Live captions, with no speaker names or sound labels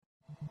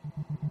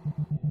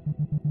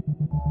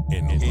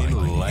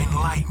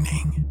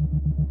Enlightening.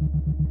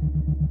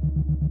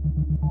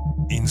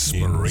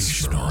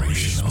 Inspirational.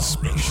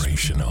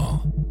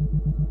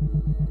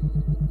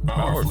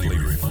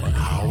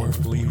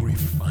 Powerfully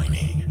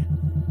refining.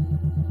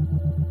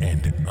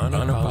 And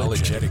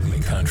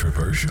unapologetically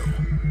controversial.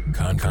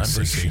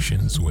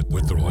 Conversations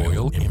with the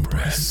Royal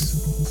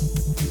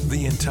Empress.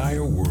 The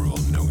entire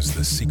world knows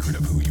the secret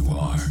of who you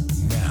are.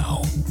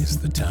 Now is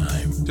the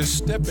time to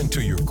step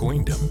into your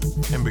queendom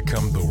and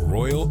become the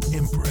Royal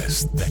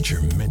Empress that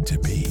you're meant to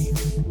be.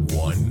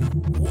 One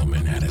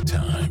woman at a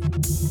time.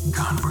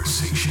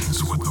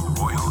 Conversations with the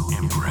Royal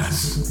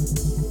Empress.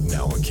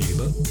 Now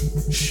Akila,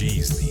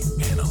 she's the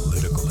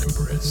analytical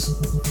Empress.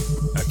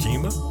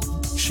 Akima,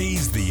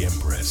 she's the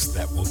Empress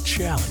that will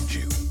challenge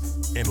you.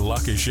 And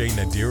Lakashay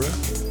Nadira,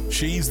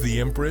 she's the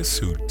Empress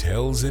who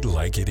tells it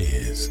like it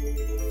is.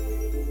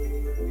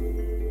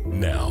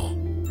 Now,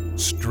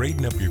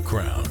 straighten up your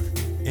crown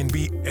and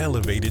be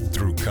elevated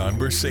through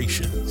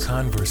conversations.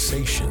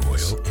 Conversations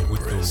with the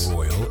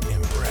Royal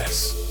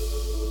Empress.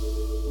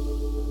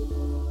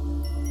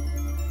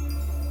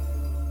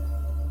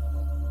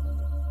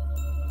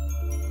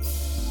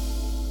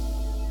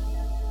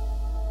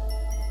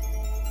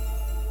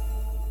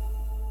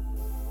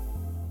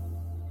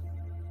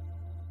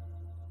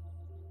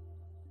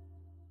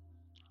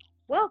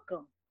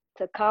 Welcome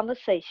to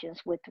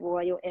Conversations with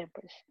Royal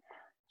Empress.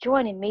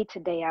 Joining me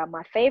today are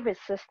my favorite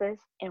sisters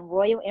and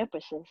Royal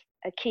Empresses,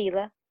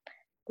 Akila,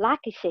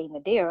 Lakishay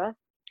Nadira,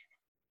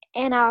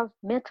 and our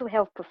mental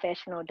health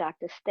professional,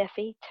 Dr.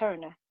 Steffi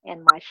Turner,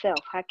 and myself,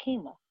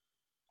 Hakima.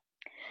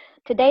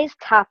 Today's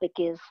topic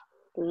is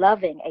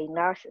loving a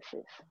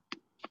narcissist.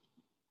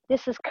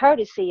 This is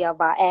courtesy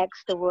of our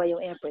Ask the Royal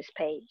Empress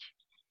page.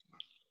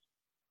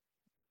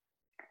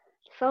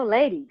 So,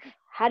 ladies,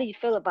 how do you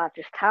feel about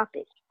this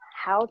topic?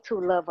 How to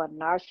love a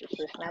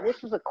narcissist. Now,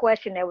 this is a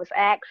question that was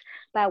asked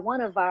by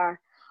one of our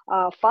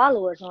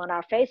followers on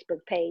our Facebook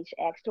page,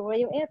 Ask the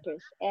Royal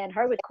Empress, and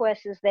her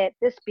request is that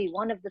this be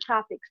one of the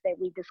topics that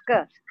we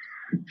discuss.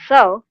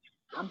 So,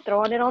 I'm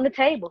throwing it on the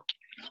table.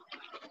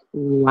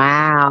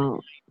 Wow,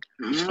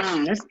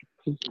 this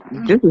is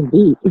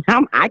deep.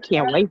 I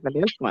can't wait for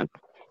this one.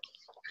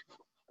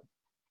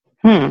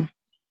 Hmm.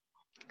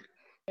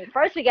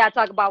 First, we got to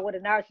talk about what a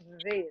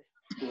narcissist is.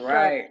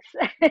 Right.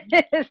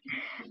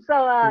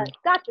 So,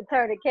 Dr.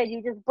 Turner, can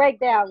you just break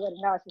down what a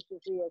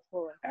narcissist is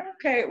for us?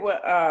 Okay.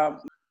 Well.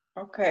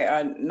 Okay.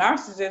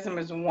 Narcissism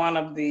is one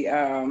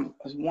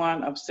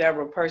of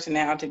several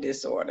personality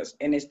disorders,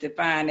 and it's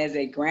defined as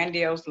a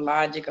grandiose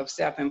logic of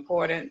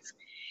self-importance,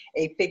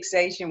 a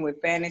fixation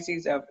with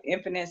fantasies of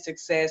infinite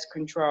success,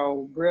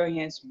 control,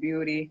 brilliance,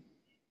 beauty.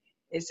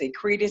 It's a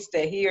credence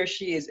that he or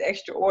she is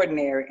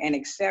extraordinary and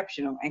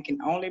exceptional and can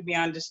only be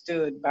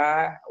understood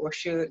by or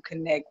should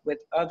connect with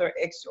other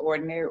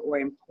extraordinary or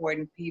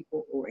important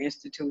people or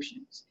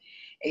institutions.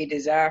 A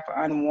desire for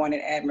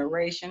unwanted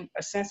admiration,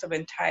 a sense of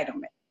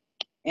entitlement,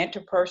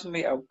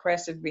 interpersonally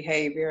oppressive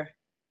behavior,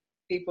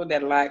 people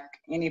that lack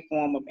any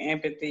form of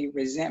empathy,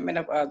 resentment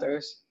of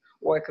others,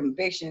 or a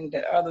conviction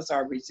that others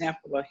are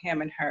resentful of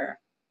him and her,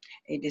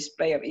 a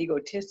display of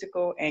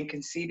egotistical and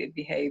conceited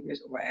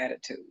behaviors or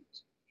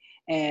attitudes.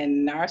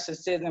 And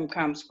narcissism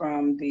comes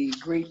from the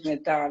Greek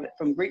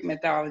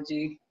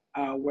mythology,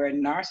 where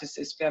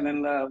Narcissus fell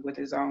in love with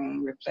his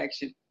own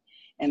reflection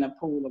in a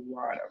pool of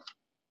water.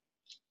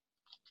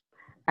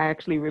 I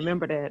actually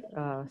remember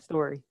that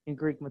story in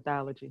Greek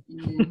mythology.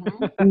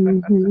 Mm-hmm.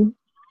 Mm-hmm.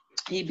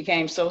 He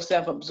became so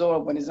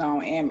self-absorbed with his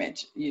own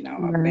image, Right.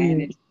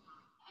 abandoned,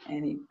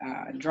 and he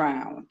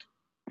drowned.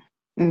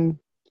 Mm.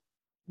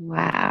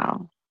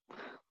 Wow.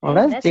 Well, And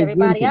let's that's dig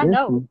everybody into I this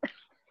know. one.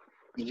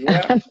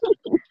 Yeah.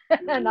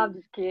 No, I'm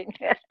just kidding.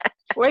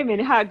 Wait a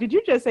minute, how did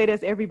you just say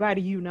that's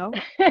everybody you know?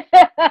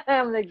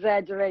 I'm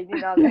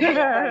exaggerating, I'm just being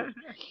funny.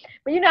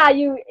 But you know how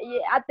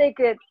I think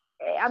it.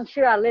 I'm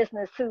sure our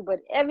listeners too.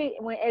 But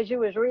as you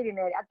was reading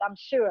that, I'm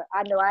sure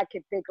I know I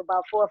could think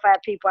about 4 or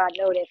 5 people I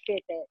know that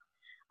fit that.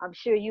 I'm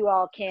sure you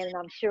all can, and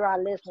I'm sure our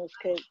listeners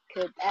could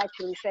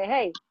actually say,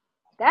 "Hey,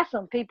 that's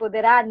some people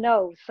that I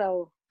know."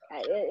 So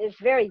it's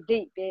very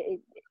deep.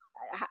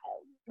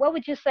 What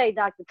would you say,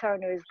 Dr.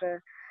 Turner, is the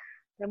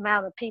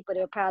amount of people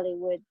that probably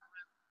would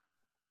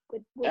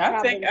I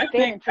think probably I fit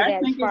think into I that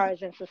as think it's far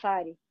as in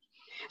society?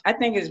 I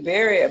think it's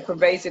very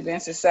pervasive in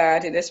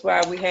society. That's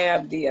why we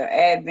have the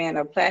advent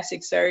of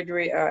plastic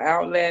surgery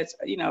outlets.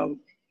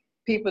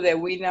 People that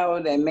we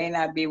know that may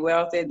not be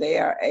wealthy, they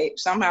are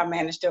somehow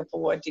manage to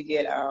afford to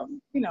get,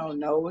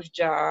 nose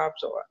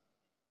jobs or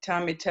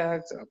tummy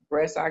tucks or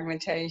breast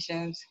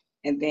augmentations.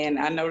 And then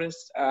I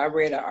noticed, I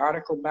read an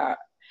article about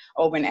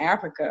over in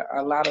Africa,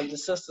 a lot of the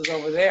sisters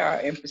over there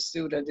are in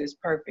pursuit of this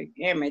perfect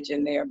image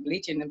and they are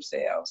bleaching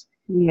themselves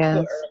to an Yes.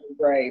 early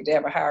grave. They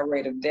have a high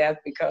rate of death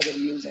because of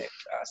using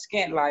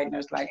skin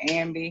lighteners like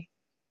Ambi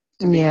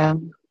to Yeah.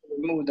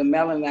 remove the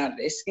melanin out of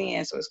their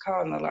skin. So it's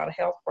causing a lot of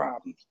health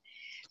problems.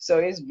 So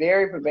it's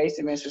very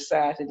pervasive in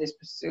society, this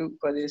pursuit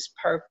for this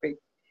perfect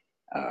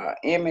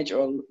image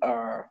or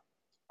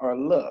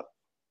look.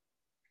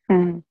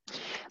 Mhm.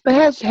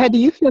 But do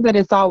you feel that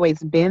it's always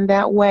been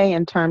that way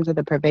in terms of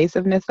the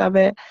pervasiveness of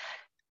it?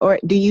 Or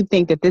do you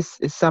think that this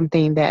is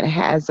something that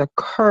has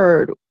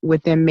occurred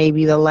within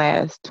maybe the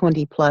last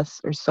 20 plus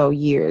or so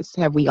years?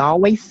 Have we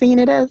always seen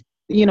it as,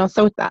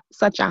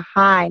 such a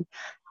high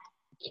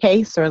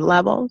case or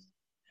levels?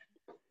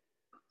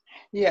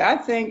 Yeah, I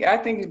think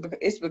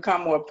it's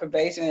become more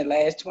pervasive in the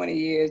last 20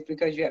 years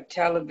because you have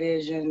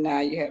television,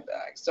 now you have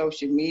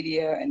social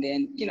media, and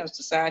then,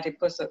 society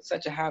puts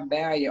such a high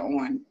value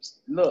on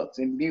looks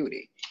and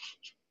beauty.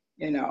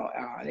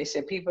 They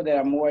said people that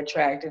are more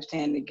attractive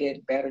tend to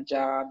get better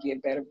jobs,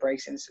 get better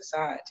breaks in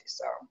society.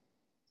 So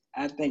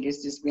I think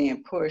it's just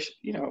being pushed,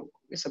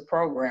 it's a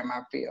program,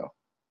 I feel.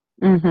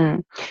 Hmm.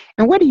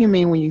 And what do you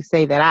mean when you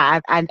say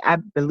that? I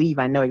believe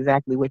I know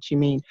exactly what you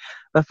mean.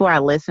 But for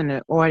our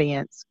listener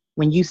audience,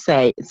 when you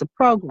say it's a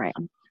program,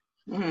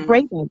 Hmm.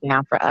 break that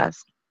down for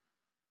us.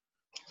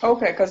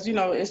 Okay, because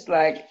it's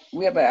like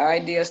we have an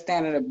ideal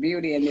standard of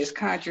beauty in this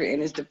country,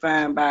 and it's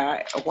defined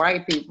by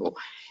white people,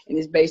 and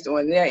it's based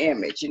on their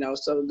image.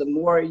 So the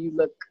more you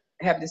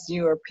have this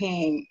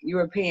European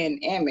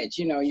image,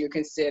 you're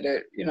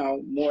considered,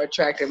 more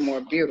attractive,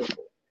 more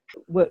beautiful.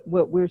 What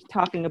we're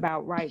talking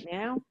about right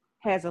now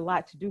has a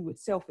lot to do with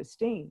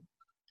self-esteem.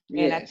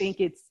 And I Yes. think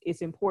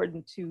it's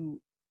important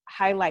to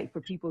highlight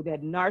for people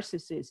that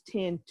narcissists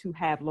tend to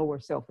have lower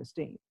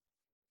self-esteem.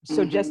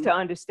 So just Mm-hmm. to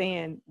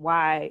understand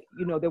why,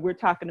 that we're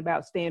talking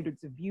about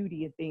standards of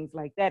beauty and things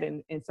like that.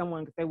 And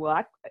someone could say,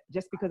 well,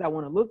 just because I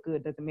want to look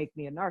good doesn't make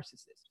me a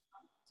narcissist.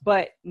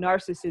 But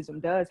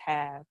narcissism does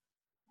have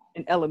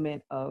an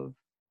element of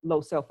low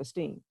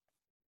self-esteem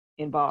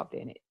involved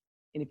in it.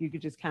 And if you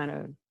could just kind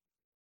of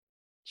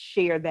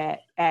share that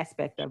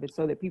aspect of it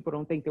so that people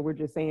don't think that we're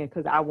just saying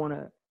because I want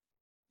to,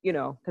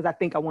 because I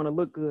think I want to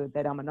look good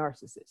that I'm a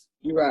narcissist.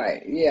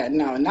 Right. Yeah.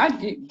 No, not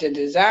the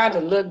desire to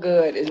look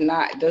good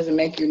doesn't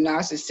make you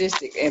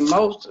narcissistic. And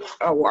all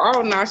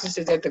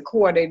narcissists at the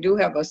core, they do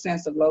have a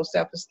sense of low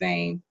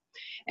self-esteem.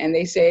 And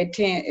they say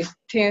it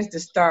tends to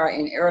start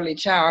in early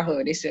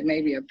childhood. They said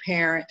maybe a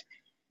parent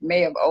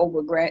may have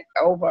overly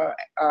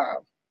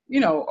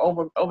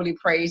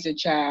praised a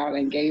child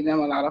and gave them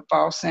a lot of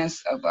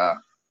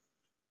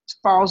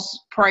false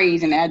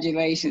praise and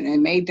adulation,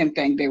 and made them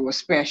think they were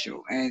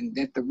special and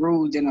that the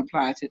rules didn't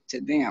apply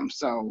to them.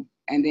 So,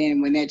 and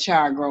then when that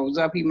child grows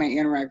up, he may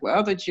interact with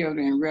other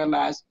children and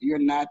realize you're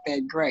not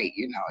that great.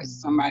 It's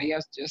somebody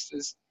else just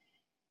as,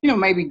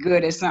 maybe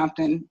good at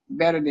something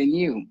better than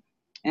you.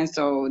 And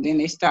so then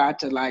they start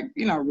to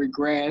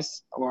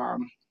regress or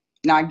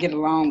not get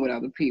along with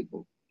other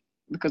people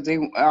because they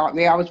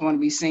always want to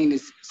be seen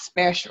as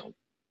special.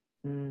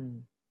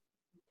 Mm.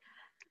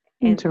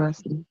 And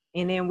Interesting.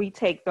 and then we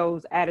take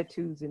those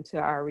attitudes into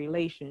our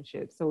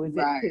relationships. So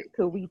Right.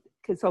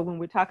 so when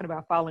we're talking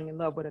about falling in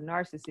love with a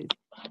narcissist,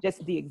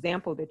 just the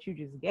example that you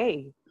just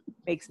gave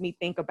makes me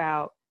think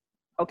about,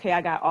 okay,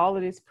 I got all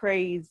of this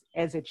praise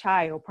as a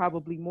child,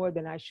 probably more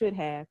than I should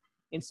have.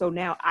 And so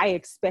now I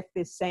expect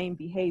this same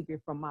behavior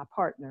from my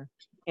partner.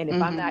 And if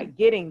I'm Mm-hmm. not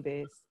getting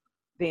this,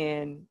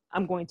 then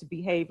I'm going to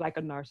behave like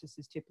a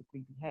narcissist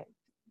typically behaves.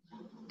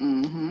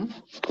 Mm-hmm.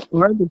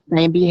 Or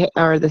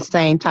the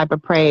same type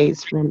of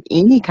praise from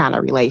any kind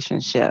of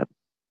relationship,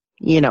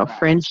 Right.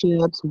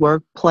 friendships,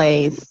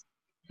 workplace,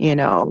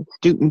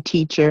 student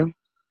teacher.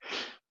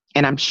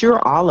 And I'm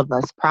sure all of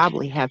us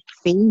probably have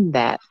seen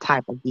that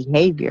type of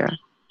behavior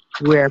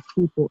where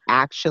people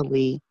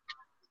actually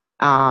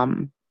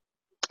um,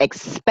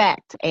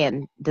 expect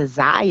and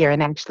desire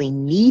and actually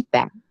need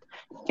that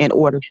in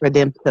order for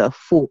them to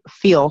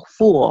feel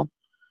full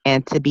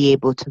and to be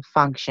able to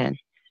function.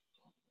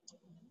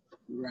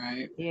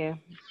 Right. Yeah.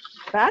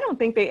 But I don't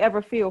think they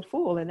ever feel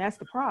full, and that's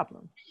the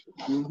problem.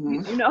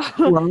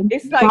 Mm-hmm. Well,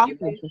 It's like false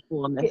sense of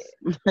fullness.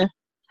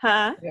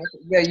 huh?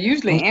 They're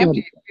usually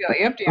empty. They feel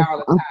empty all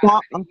the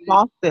time. A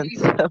false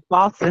sense, a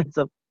false sense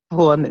of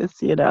fullness.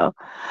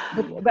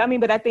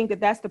 But I think that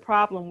that's the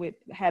problem with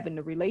having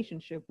the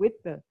relationship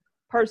with the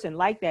person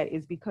like that,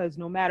 is because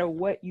no matter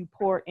what you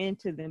pour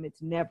into them,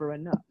 it's never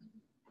enough.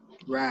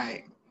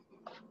 Right.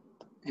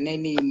 And they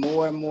need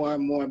more and more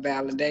and more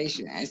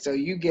validation. And so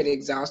you get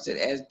exhausted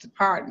as the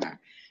partner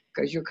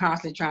because you're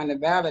constantly trying to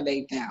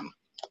validate them,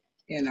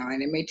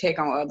 and it may take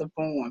on other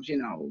forms,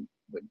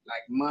 with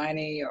like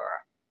money or,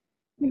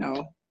 you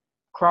know,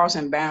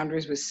 crossing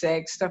boundaries with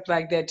sex, stuff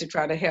like that to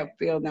try to help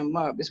fill them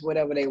up. It's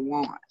whatever they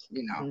want,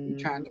 you're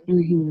trying to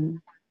please. Mm-hmm.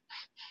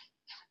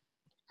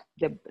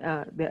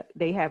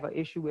 They have an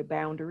issue with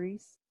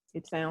boundaries.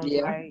 It sounds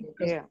Yeah, like,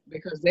 yeah.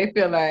 because they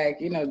feel like,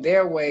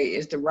 their way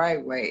is the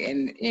right way.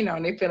 And,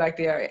 and they feel like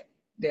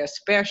they're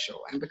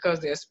special. And because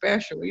they're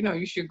special,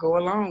 you should go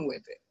along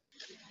with it.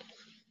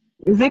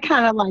 Is it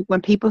kind of like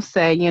when people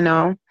say,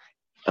 a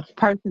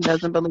person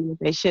doesn't believe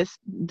their shit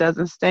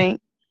doesn't stink?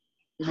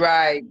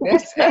 Right.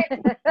 That's it.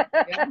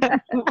 Yeah,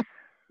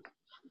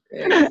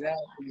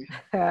 exactly.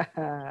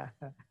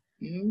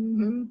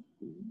 Hmm.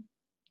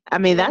 I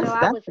mean, I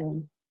was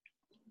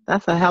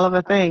that's a hell of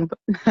a thing.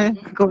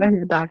 But go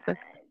ahead, doctor.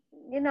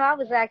 I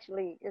was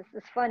actually,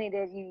 it's funny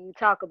that you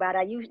talk about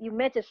it. You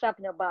mentioned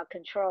something about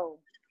control.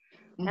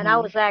 And I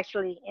Mm-hmm. was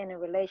actually in a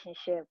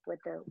relationship with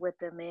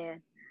a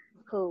man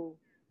who,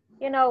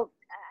 you know,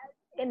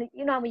 and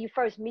when you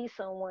first meet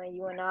someone,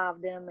 you and all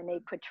of them, and they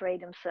portray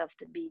themselves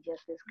to be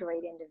just this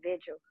great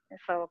individual. And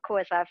so, of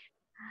course, I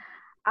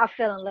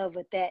fell in love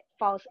with that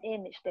false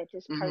image that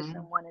this Mm-hmm.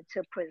 person wanted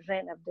to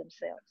present of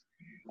themselves.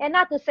 And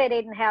not to say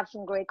they didn't have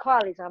some great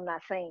qualities, I'm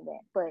not saying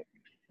that, but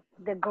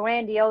the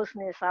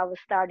grandioseness I was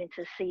starting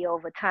to see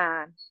over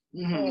time.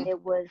 Mm-hmm. And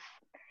it was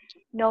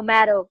no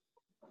matter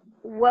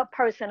what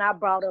person I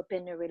brought up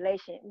in the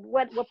relation,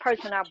 what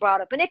person I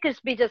brought up, and it could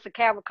be just a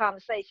casual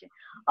conversation.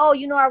 Oh,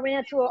 I ran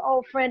into an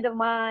old friend of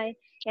mine,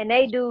 and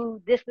they do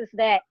this,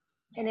 that,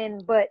 and then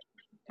but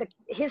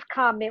his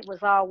comment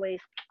was always,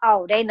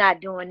 "Oh, they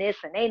not doing this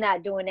and they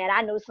not doing that.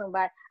 I know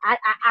somebody.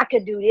 I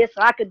could do this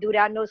or I could do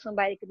that. I know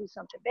somebody could do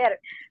something better."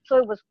 So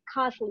it was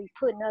constantly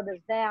putting others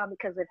down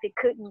because if it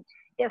couldn't,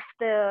 if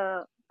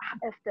the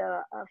if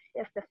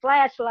the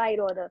flashlight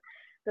or the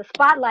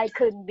spotlight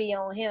couldn't be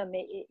on him,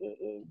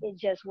 it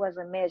just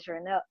wasn't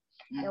measuring up.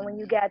 And when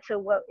you Mm-hmm. got to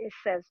what it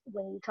says,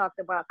 when you talked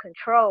about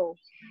control,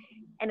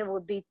 and it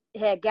would be, it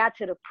had got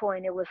to the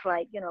point, it was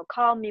like,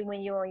 call me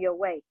when you're on your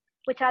way,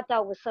 which I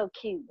thought was so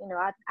cute.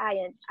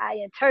 I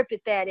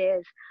interpret that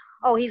as,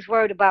 oh, he's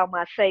worried about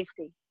my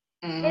safety.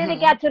 And then it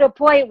Mm-hmm. got to the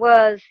point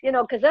was,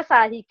 because that's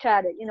how he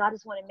tried to, I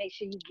just want to make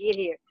sure you get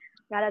here.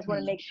 I just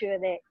want to make sure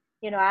that,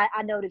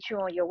 I know that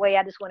you're on your way.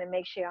 I just want to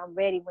make sure I'm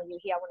ready when you're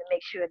here. I want to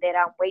make sure that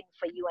I'm waiting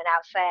for you and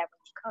outside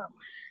when you come.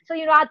 So,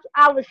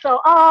 I was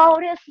so, oh,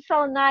 this is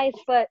so nice.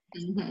 But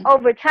Mm-hmm.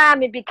 over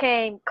time, it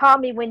became, call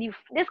me when you,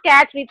 this guy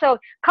actually told,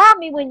 call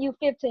me when you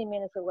 15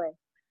 minutes away.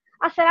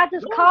 I said, I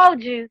just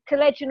called you to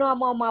let you know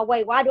I'm on my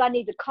way. Why do I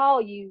need to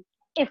call you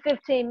in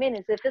 15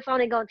 minutes? If it's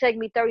only going to take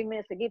me 30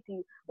 minutes to get to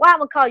you, why am I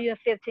going to call you in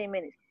 15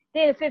 minutes?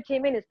 Then in 15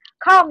 minutes,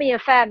 call me in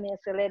 5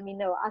 minutes to let me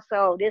know. I said,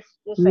 oh, this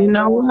You ain't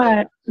know going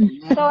well. what?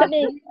 So, I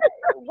mean,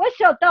 what's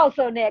your thoughts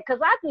on that?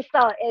 Because I just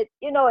thought,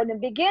 in the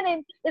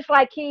beginning, it's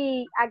like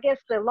I guess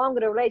the longer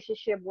the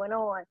relationship went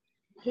on,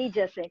 he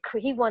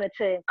wanted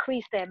to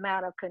increase the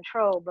amount of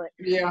control. But of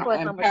Yeah, course,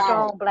 and I'm a power.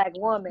 strong black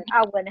woman.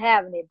 I wasn't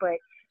having it. But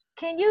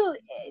can you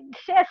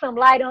shed some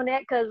light on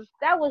that? Because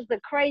that was the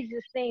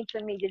craziest thing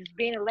to me, just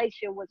being in a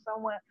relationship with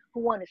someone who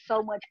wanted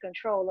so much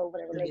control over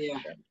the Yeah.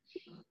 relationship.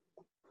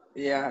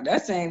 Yeah,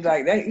 that seems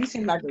like that. You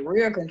seem like a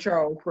real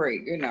control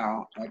freak,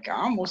 like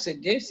almost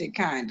sadistic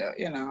kind of,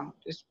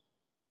 it's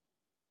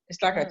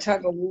like a Mm.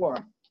 tug of war.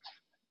 And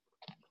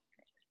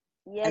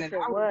Yes, then it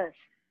I would, was.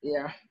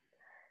 yeah,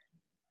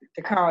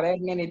 to call that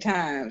many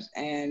times.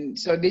 And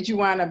so, did you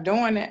wind up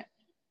doing it?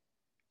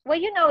 Well,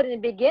 in the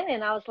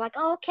beginning, I was like,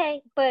 oh,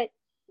 okay, but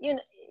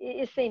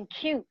it seemed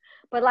cute.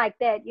 But like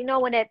that,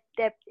 when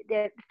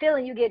that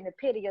feeling you get in the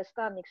pit of your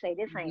stomach, say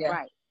this ain't Yeah.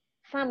 right,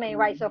 something ain't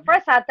right. So Mhm.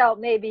 first, I thought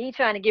maybe he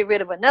trying to get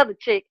rid of another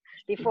chick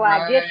before I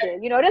get Right.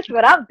 there. This is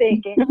what I'm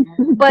thinking.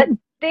 But Mhm.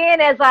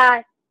 then, as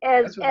I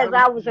as That's what I as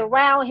was I was thinking.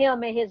 around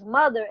him and his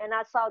mother, and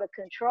I saw the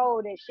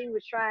control that she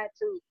was trying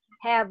to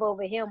have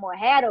over him or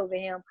had over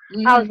him,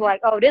 I was Hmm.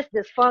 like, oh, this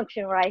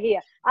dysfunction right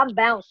here. I'm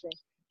bouncing.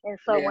 And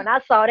so Yeah. when I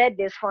saw that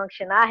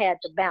dysfunction, I had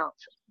to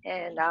bounce.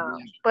 And Yeah.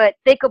 but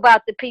think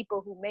about the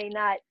people who may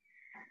not,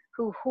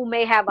 who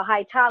may have a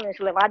high tolerance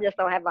level. I just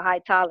don't have a high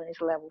tolerance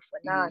level for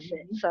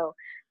nonsense. Hmm. So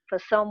for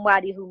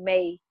somebody who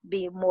may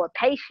be more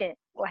patient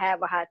or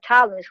have a high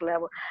tolerance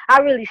level, I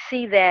really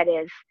see that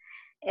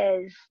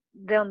as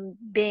them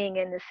being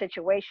in a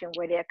situation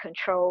where they're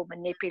controlled,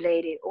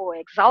 manipulated, or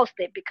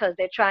exhausted because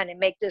they're trying to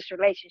make this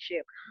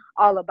relationship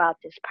all about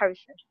this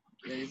person.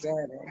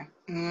 Exactly.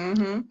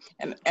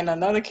 And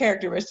another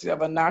characteristic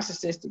of a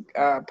narcissistic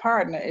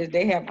partner is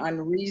they have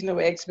unreasonable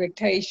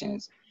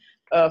expectations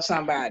of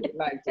somebody.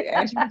 Like to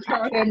ask you to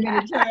call that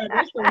many times,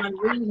 that's so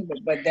unreasonable.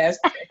 But that's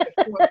the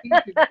core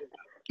piece of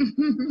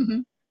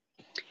it.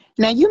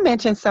 Now you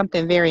mentioned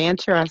something very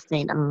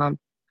interesting, Dr.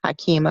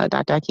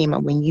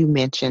 Hakima, when you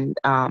mentioned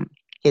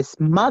his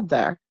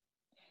mother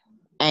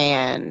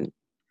and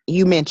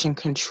you mentioned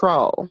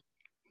control.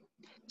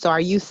 So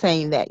are you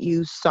saying that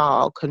you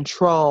saw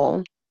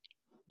control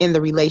in the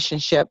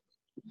relationship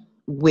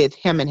with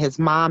him and his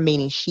mom,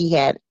 meaning she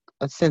had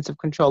a sense of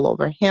control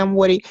over him?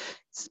 What do you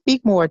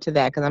speak more to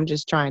that? Because I'm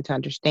just trying to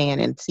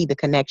understand and see the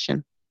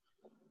connection.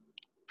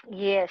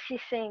 Yeah, she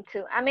seemed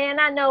to. I mean,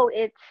 I know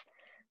it's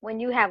when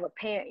you have a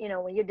parent,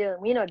 when you're dealing,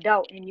 when you're an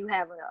adult and you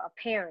have a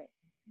parent,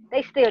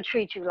 they still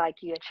treat you like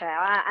you're a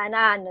child. And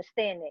I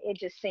understand that. It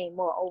just seemed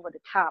more over the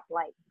top.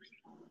 Like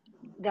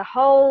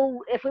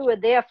if we were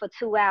there for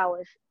 2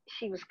 hours,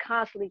 she was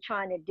constantly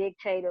trying to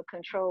dictate or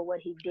control what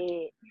he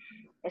did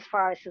as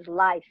far as his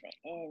life.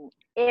 And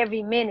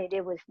every minute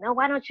it was, no,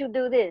 why don't you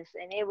do this?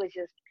 And it was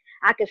just,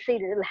 I could see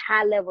the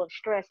high level of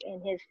stress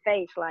in his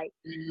face. Like,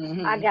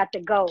 I Hmm. got to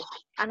go.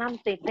 And I'm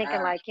thinking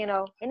Wow. like, and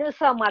it was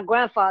something my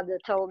grandfather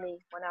told me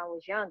when I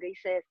was younger. He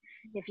says,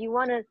 if you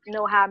want to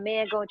know how a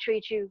man gonna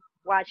treat you,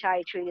 watch how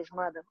he treat his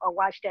mother or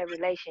watch that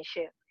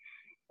relationship.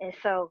 And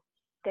so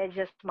that's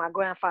just my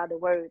grandfather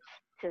words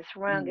just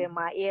rung in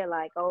my ear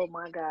like, oh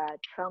my God,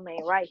 something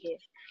ain't right here.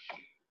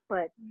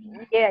 But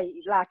yeah,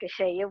 like I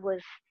say, it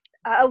was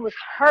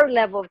her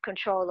level of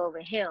control over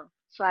him.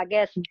 So I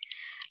guess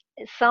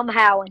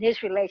somehow in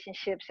his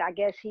relationships, I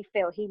guess he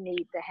felt he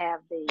needed to have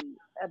the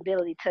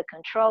ability to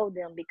control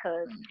them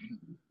because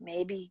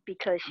maybe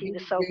because she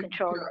was so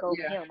controlling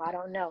over him. I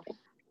don't know.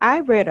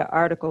 I read an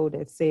article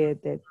that said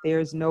that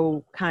there's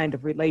no kind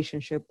of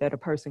relationship that a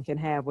person can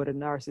have with a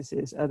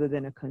narcissist other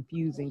than a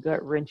confusing,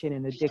 gut-wrenching,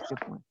 and addictive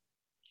one.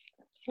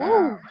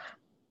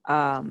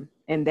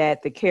 And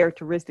that the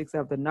characteristics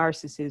of the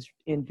narcissist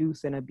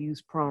induce an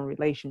abuse-prone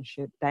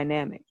relationship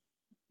dynamic.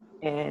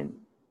 And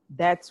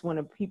that's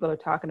when people are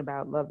talking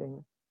about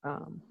loving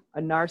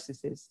a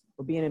narcissist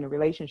or being in a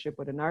relationship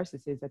with a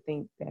narcissist. I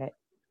think that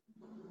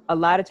a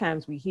lot of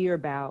times we hear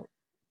about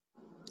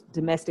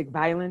domestic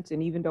violence,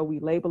 and even though we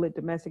label it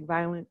domestic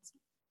violence,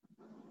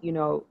 you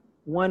know,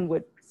 one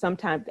would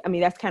sometimes, I mean,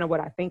 that's kind of what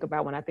I think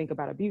about when I think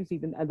about abuse,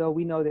 even though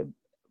we know that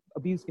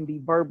abuse can be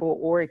verbal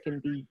or it can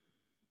be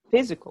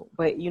physical.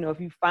 But, you know,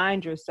 if you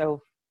find yourself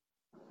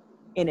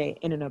in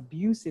an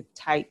abusive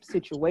type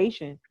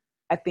situation,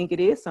 I think it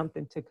is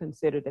something to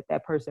consider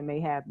that person may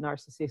have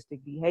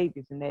narcissistic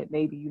behaviors, and that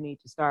maybe you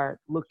need to start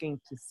looking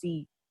to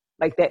see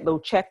like that little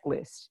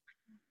checklist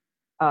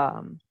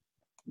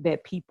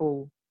that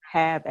people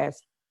have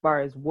as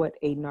far as what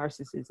a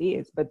narcissist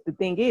is. But the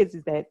thing is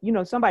that, you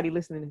know, somebody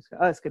listening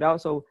to us could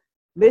also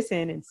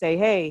listen and say,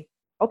 hey,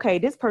 okay,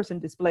 this person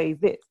displays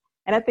this.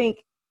 And I think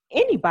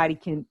anybody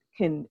can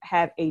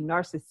have a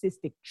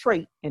narcissistic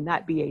trait and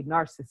not be a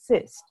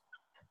narcissist.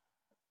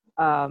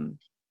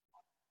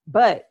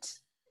 But,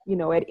 you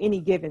know, at any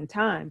given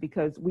time,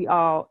 because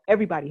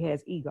everybody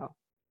has ego.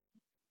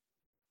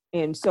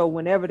 And so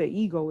whenever the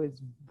ego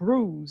is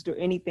bruised or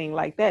anything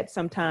like that,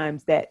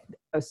 sometimes that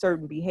a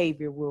certain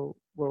behavior will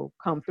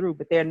come through,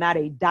 but they're not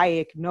a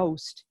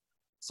diagnosed,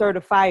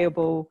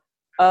 certifiable,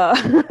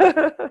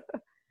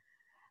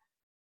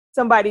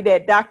 somebody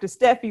that Dr.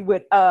 Steffi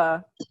would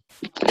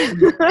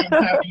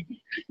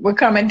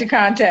come into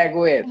contact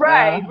with.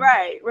 Right.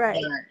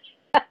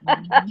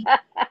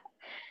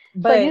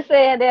 But, so you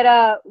saying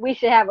that we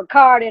should have a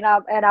card in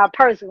our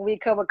purse when we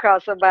come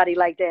across somebody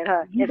like that,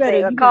 huh? You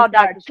better call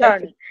Dr.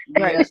 Turner.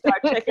 Right,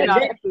 start checking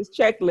out this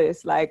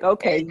checklist. Like,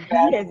 okay,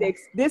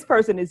 this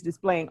person is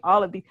displaying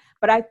all of these.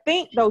 But I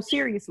think, though,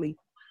 seriously,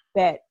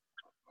 that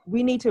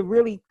we need to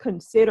really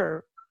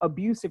consider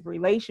abusive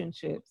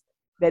relationships,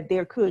 that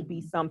there could be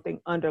something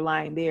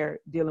underlying there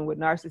dealing with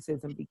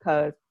narcissism,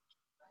 because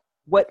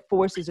what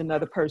forces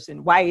another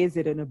person? Why is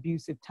it an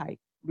abusive type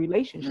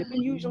relationship?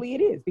 And usually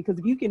it is, because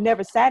if you can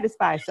never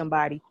satisfy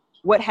somebody,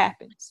 what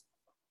happens?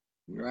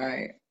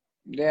 Right.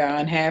 They're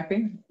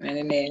unhappy and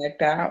then they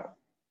act out,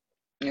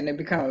 and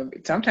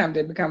sometimes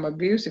they become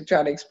abusive,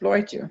 try to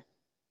exploit you.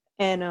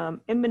 And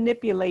in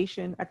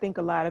manipulation, I think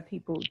a lot of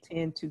people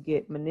tend to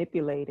get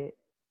manipulated.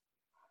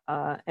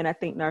 And I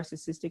think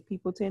narcissistic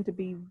people tend to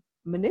be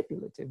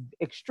manipulative,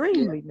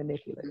 extremely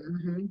manipulative.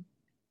 Mm-hmm.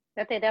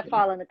 I think that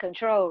fall under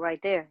control right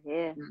there.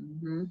 Yeah.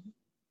 Mm-hmm.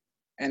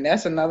 And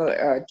that's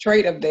another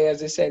trait of theirs.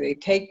 They say they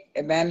take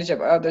advantage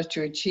of others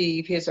to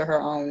achieve his or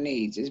her own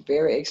needs. It's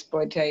very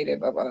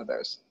exploitative of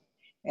others,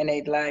 and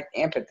they lack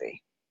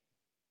empathy.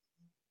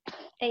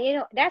 And you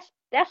know, that's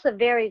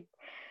very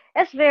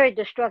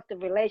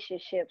destructive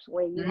relationships,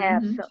 where you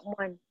have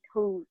someone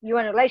who you're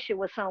in a relationship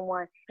with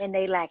someone and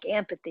they lack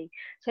empathy.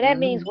 So that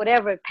means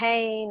whatever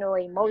pain or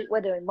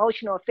whether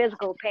emotional or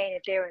physical pain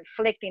that they're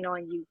inflicting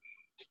on you,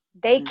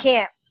 they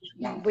can't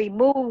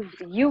remove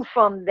you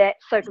from that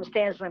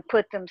circumstance and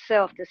put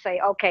themselves to say,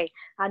 okay,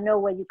 I know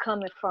where you're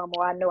coming from,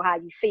 or I know how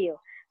you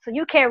feel. So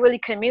you can't really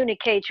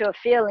communicate your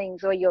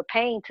feelings or your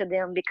pain to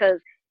them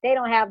because they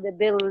don't have the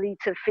ability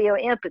to feel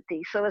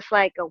empathy. So it's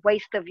like a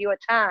waste of your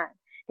time.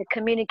 The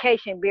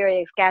communication barrier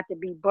has got to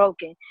be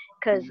broken,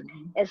 because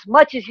as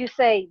much as you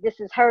say this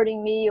is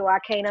hurting me, or I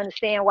can't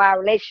understand why a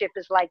relationship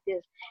is like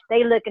this,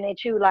 they looking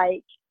at you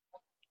like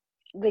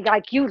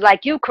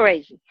you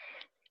crazy.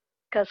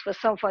 Because for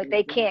some folks,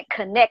 they can't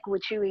connect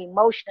with you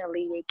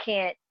emotionally. They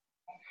can't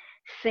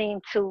seem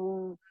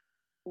to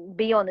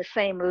be on the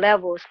same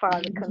level as far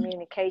as a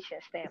communication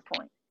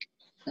standpoint.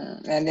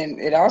 And then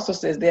it also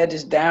says they're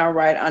just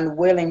downright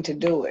unwilling to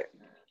do it.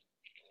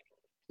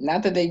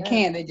 Not that they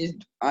can't, they're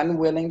just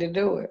unwilling to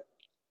do it.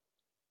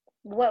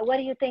 What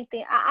do you think?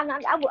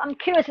 I'm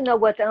curious to know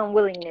what the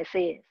unwillingness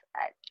is.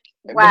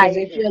 Why? Because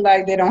they feel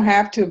like they don't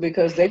have to,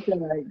 because they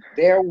feel like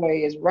their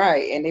way is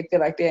right, and they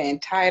feel like they're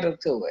entitled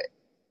to it.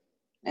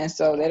 And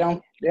so they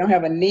don't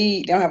have a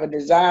need, they don't have a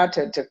desire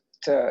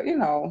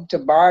to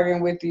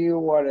bargain with you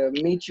or to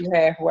meet you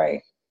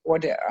halfway, or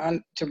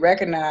to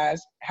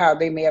recognize how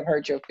they may have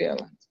hurt your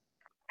feelings.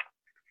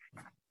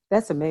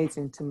 That's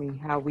amazing to me,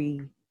 how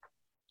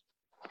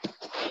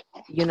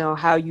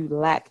how you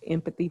lack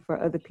empathy for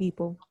other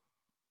people,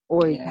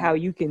 or how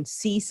you can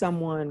see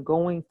someone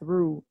going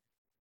through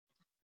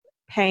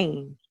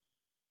pain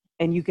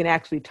and you can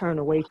actually turn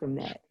away from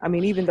that. I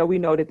mean, even though we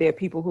know that there are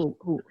people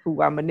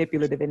who are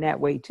manipulative in that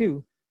way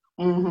too,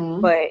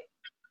 but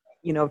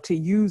you know, to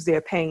use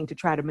their pain to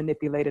try to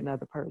manipulate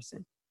another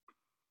person.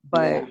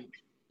 But,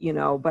 you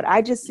know, but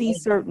I just see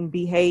certain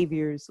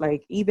behaviors,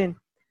 like even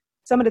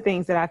some of the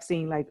things that I've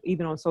seen, like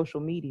even on social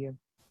media,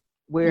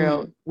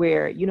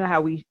 where you know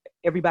how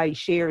everybody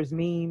shares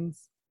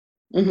memes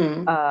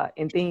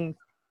and things,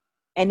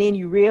 and then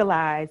you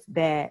realize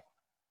that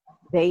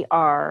they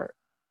are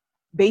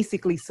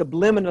basically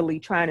subliminally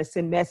trying to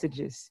send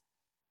messages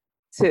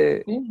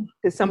to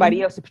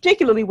somebody else,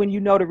 particularly when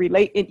you know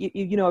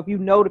you know, if you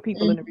know the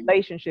people in the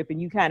relationship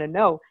and you kind of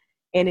know,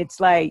 and it's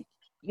like,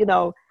 you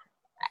know,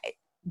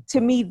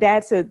 to me,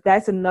 that's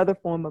another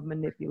form of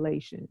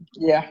manipulation.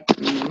 Yeah,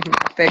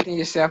 affecting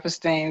your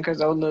self-esteem, because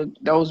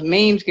those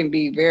memes can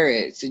be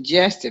very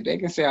suggestive. They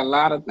can say a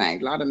lot of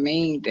things, a lot of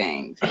mean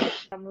things.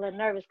 I'm a little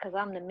nervous because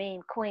I'm the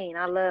meme queen.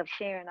 I love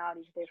sharing all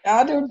these different.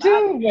 I do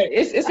too, but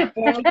it's a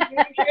form of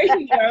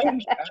communication,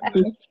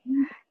 though.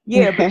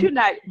 Yeah,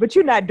 but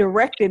you're not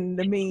directing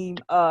the meme,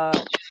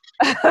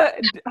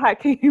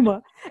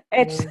 Hakima,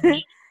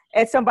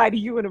 at somebody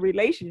you in a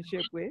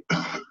relationship with.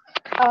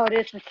 Oh,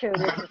 this is true.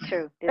 This is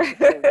true. This is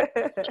true.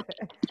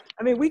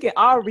 I mean, we can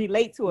all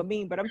relate to a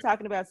meme, but I'm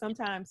talking about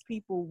sometimes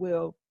people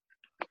will.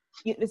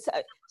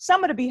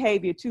 Some of the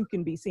behavior too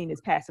can be seen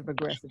as passive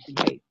aggressive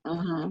behavior.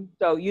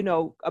 So, you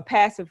know, a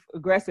passive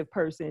aggressive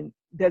person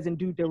doesn't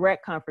do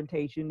direct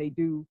confrontation; they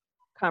do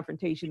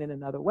confrontation in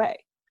another way.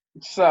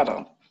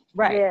 Subtle.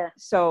 Right. Yeah.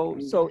 So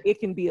it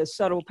can be a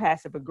subtle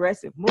passive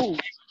aggressive move.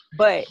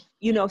 But,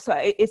 you know, so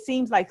it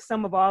seems like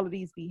some of all of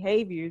these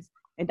behaviors,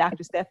 and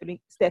Dr.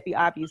 Steffi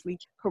obviously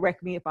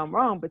correct me if I'm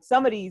wrong, but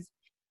some of these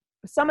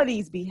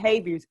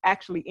behaviors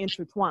actually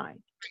intertwine.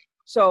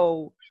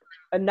 So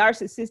a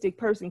narcissistic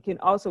person can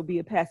also be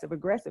a passive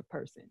aggressive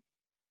person.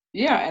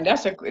 Yeah, and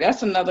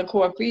that's another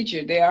core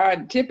feature. They are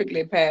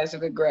typically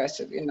passive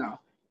aggressive, you know,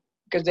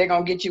 because they're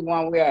gonna get you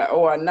one way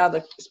or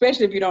another,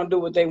 especially if you don't do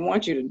what they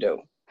want you to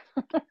do.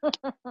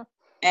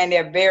 And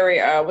they're very,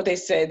 what they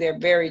say, they're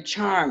very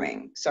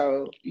charming.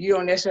 So you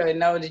don't necessarily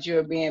know that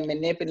you're being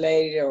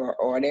manipulated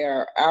or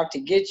they're out to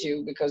get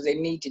you because they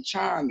need to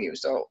charm you.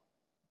 So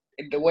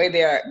the way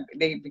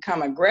they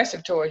become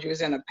aggressive towards you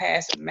is in a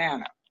passive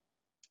manner.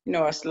 You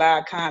know, a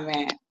sly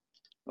comment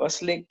or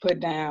slick put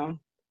down.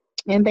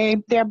 And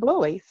they're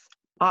bullies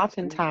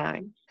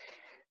oftentimes.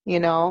 You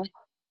know,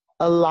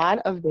 a lot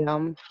of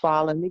them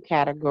fall in the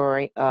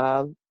category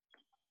of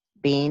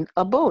being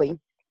a bully,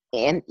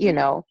 and you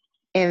know,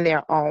 in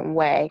their own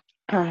way.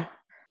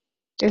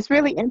 It's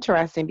really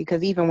interesting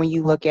because even when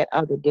you look at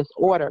other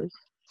disorders,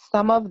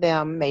 some of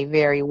them may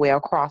very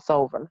well cross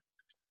over.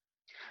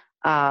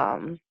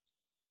 Um,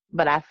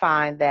 but I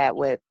find that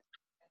with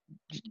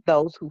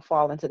those who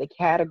fall into the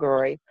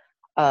category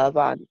of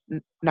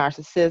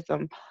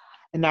narcissism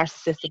and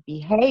narcissistic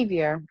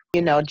behavior,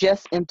 you know,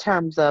 just in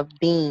terms of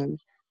being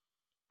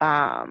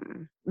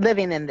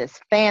living in this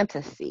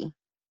fantasy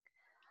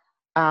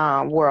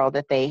world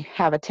that they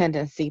have a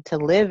tendency to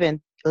live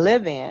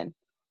in,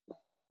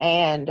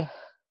 and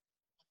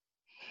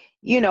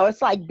you know,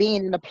 it's like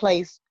being in a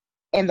place,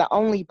 and the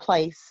only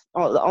place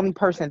or the only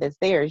person that's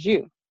there is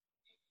you,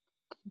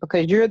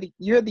 because you're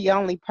the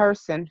only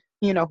person,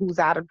 you know, who's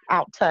out of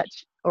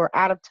touch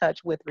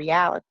with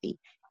reality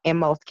in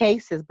most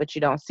cases, but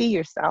you don't see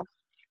yourself.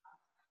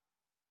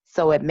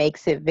 So it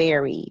makes it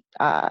very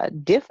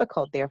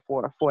difficult,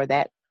 therefore, for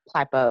that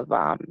type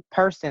of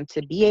person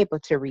to be able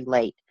to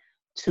relate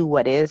to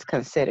what is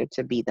considered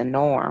to be the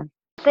norm.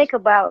 Think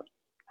about,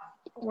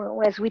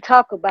 as we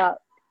talk about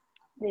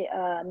the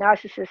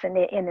narcissists and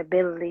their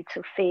inability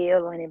to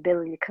feel or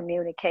inability to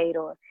communicate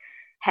or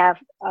have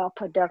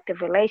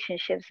productive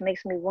relationships,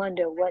 makes me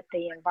wonder what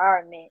the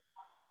environment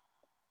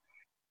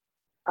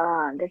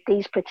that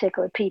these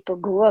particular people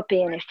grew up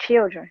in as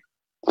children.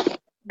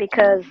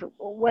 Because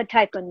what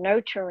type of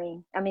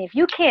nurturing, I mean, if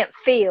you can't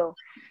feel,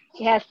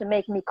 it has to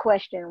make me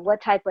question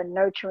what type of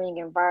nurturing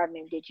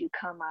environment did you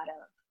come out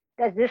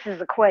of? This is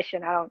a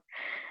question. I don't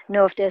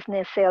know if there's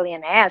necessarily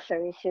an answer.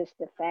 It's just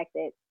the fact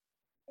that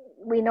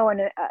we know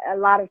a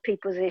lot of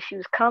people's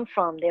issues come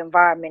from the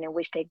environment in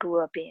which they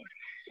grew up in.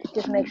 It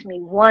just makes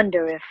me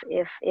wonder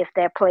if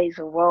that plays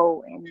a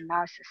role in the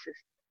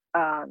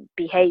narcissist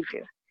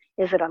behavior.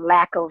 Is it a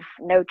lack of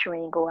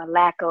nurturing or a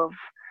lack of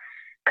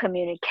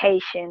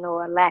communication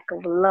or a lack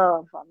of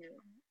love? I mean,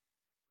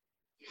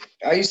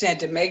 are you saying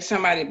to make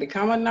somebody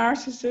become a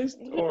narcissist?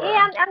 Or?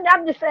 Yeah,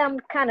 I'm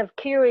kind of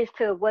curious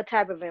to what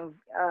type of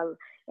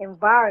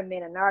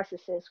environment a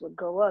narcissist would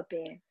grow up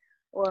in,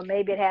 or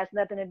maybe it has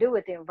nothing to do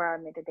with the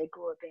environment that they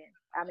grew up in.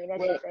 I mean,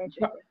 that's just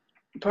interesting.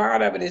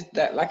 Part of it is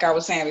that, like I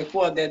was saying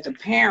before, that the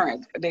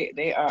parents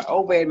they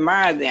over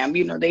admire them.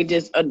 You know, they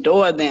just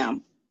adore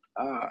them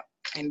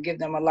and give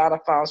them a lot of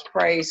false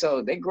praise.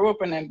 So they grew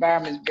up in an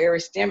environment that's very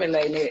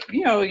stimulating.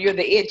 You know, you're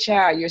the it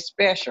child. You're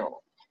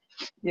special.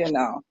 You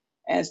know.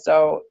 And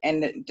so,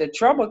 and the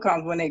trouble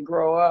comes when they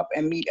grow up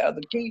and meet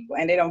other people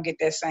and they don't get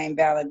that same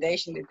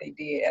validation that they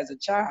did as a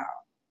child.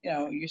 You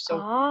know, you're so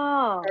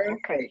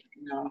perfect, okay.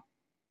 You know,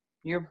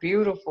 you're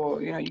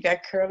beautiful. You know, you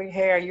got curly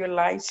hair, you're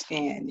light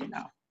skinned, you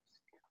know.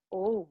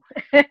 Oh,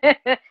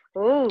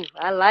 Ooh,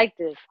 I like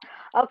this.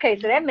 Okay,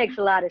 so that makes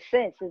a lot of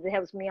sense. As it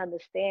helps me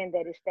understand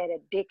that it's that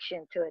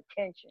addiction to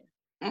attention.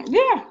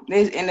 Yeah,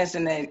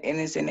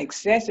 it's an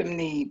excessive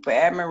need for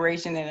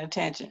admiration and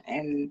attention,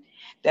 and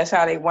that's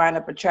how they wind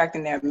up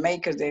attracting their mate,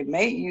 because their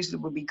mate usually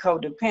would be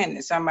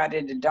codependent, somebody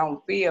that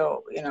don't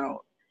feel,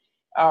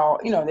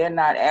 they're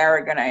not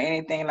arrogant or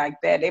anything like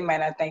that. They might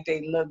not think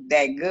they look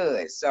that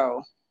good,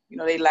 so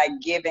they like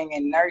giving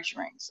and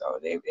nurturing, so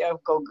they'll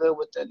go good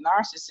with the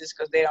narcissist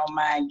because they don't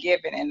mind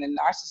giving, and the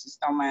narcissist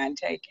don't mind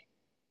taking.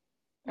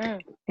 Mm.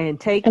 And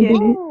taking,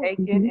 Ooh.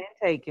 and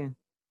taking.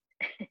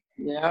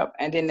 Yep.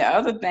 And then the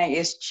other thing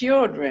is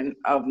children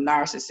of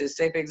narcissists.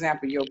 Say, for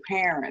example, your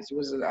parents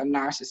was a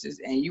narcissist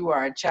and you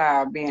are a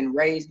child being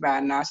raised by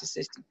a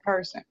narcissistic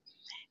person.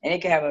 And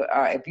it can have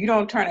if you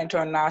don't turn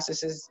into a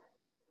narcissist,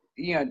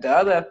 the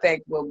other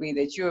effect will be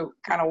that you'll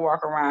kind of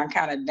walk around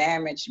kind of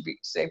damaged.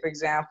 Say, for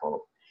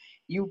example,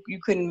 you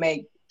couldn't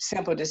make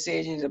simple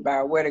decisions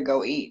about where to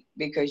go eat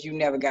because you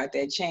never got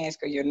that chance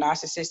because your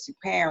narcissistic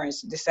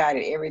parents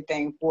decided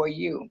everything for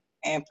you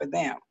and for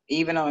them.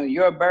 Even on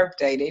your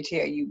birthday, they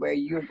tell you where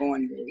you're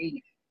going to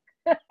eat.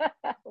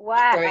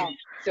 Wow.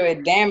 So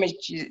it damaged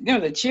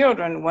the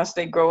children. Once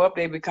they grow up,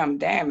 they become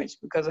damaged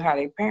because of how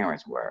their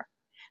parents were.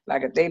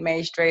 Like if they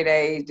made straight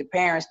A's, the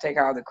parents take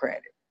all the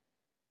credit.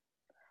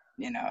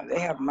 They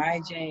have my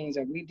genes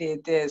or we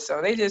did this.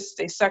 So they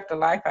suck the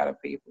life out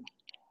of people.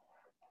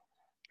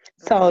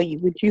 So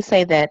would you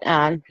say that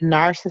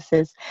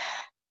narcissists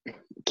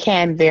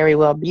can very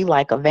well be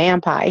like a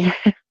vampire,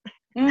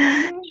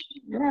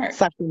 Right.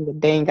 sucking the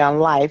dang on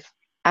life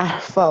out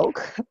of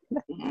folk?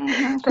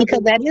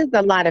 Because that is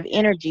a lot of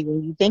energy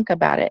when you think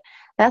about it.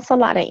 That's a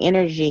lot of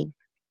energy.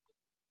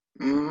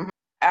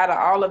 Out of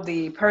all of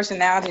the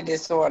personality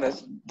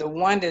disorders, the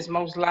one that's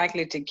most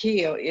likely to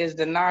kill is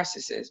the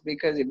narcissist,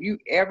 because if you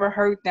ever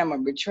hurt them or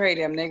betray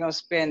them, they're going to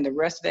spend the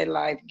rest of their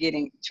life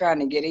trying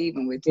to get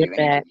even with you.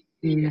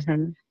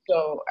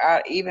 So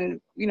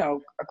even,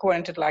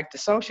 according to like the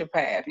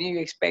sociopath, you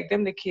expect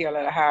them to kill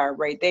at a higher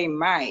rate. They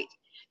might,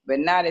 but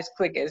not as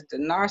quick as the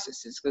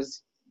narcissist,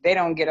 because they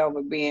don't get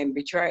over being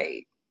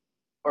betrayed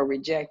or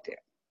rejected.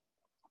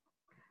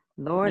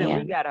 Lord,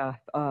 and we got a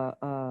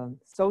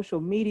social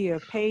media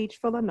page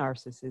full of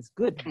narcissists.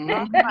 Good.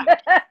 The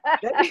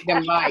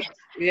mics.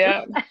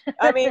 Yeah.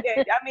 I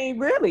mean,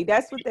 really,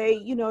 that's what they,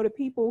 the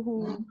people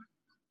who,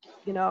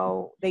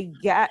 they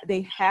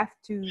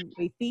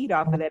feed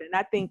off of that. And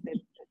I think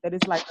that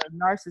it's like a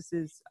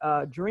narcissist's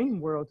dream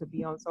world to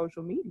be on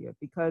social media,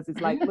 because it's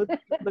like, look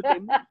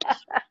at me.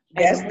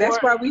 That's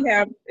why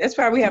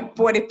we have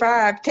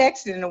 45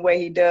 texting the way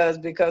he does,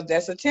 because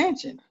that's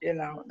attention,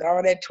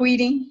 all that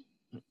tweeting.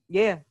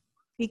 Yeah,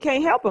 he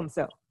can't help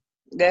himself.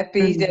 That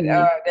feeds that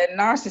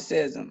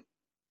narcissism.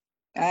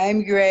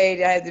 I'm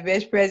great. I have the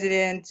best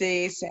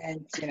presidency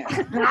since, I'm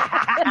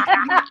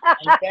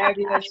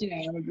fabulous.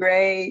 I'm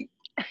great.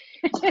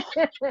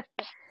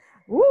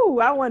 Ooh,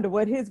 I wonder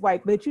what his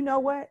wife. But you know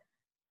what?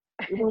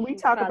 When we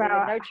talk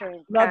about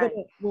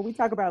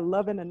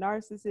loving a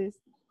narcissist,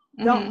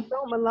 don't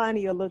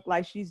Melania look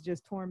like she's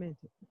just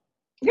tormented?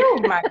 Oh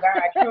my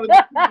God,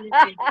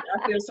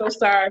 I feel so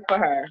sorry for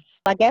her.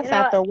 I guess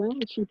after a while,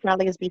 she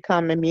probably has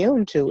become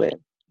immune to it.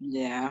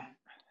 Yeah.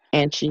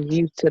 And she's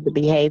used to the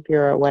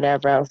behavior or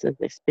whatever else is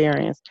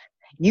experienced.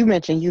 You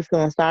mentioned you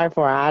feeling sorry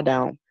for her. I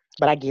don't,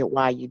 but I get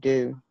why you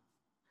do.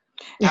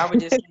 I would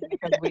just say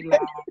because we lied.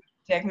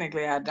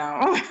 Technically, I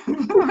don't.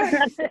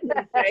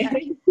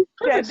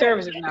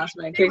 Service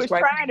announcement. He was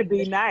trying to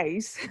be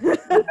nice.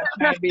 I'm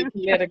trying to be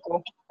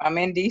political. I'm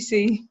in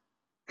D.C.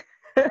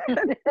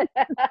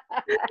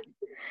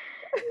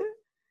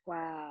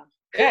 Wow.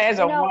 As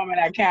a woman,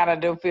 I kind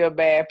of do feel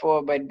bad for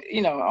her, but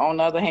on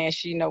the other hand,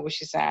 she knows what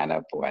she signed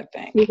up for, I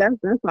think. Yeah,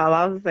 that's all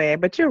I was saying.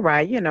 But you're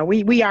right.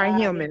 We are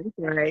human,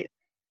 right?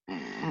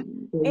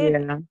 And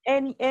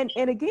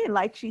again,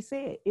 like she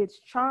said, it's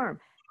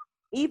charm.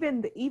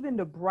 Even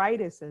the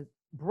brightest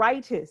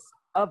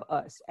of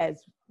us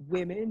as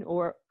women,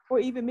 or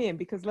even men,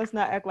 because let's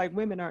not act like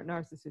women aren't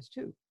narcissists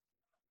too.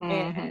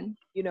 And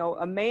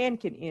a man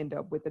can end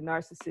up with a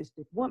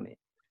narcissistic woman.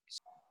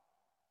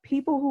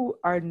 People who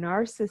are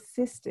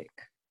narcissistic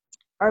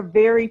are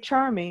very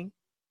charming,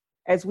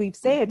 as we've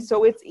said.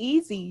 So it's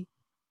easy,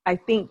 I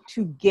think,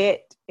 to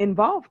get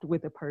involved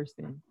with a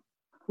person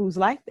who's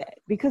like that,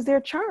 because they're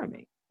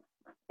charming.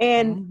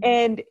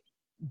 And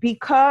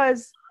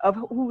because of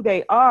who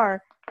they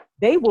are,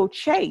 they will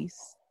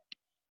chase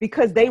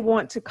because they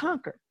want to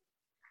conquer.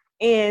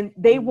 And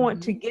they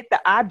want to get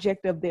the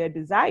object of their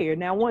desire.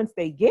 Now, once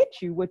they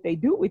get you, what they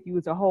do with you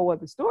is a whole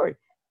other story.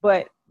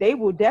 But they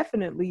will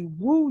definitely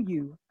woo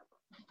you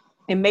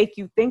and make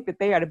you think that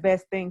they are the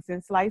best thing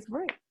since sliced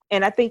bread.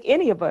 And I think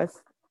any of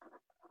us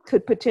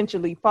could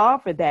potentially fall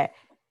for that.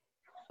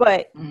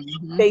 But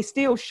they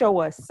still show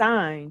us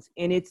signs.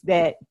 And it's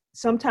that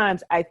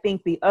sometimes I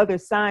think the other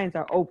signs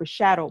are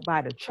overshadowed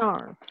by the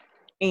charm.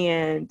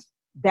 And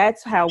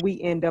that's how we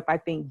end up, I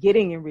think,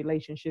 getting in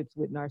relationships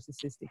with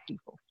narcissistic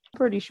people.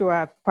 Pretty sure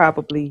I've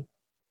probably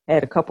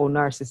had a couple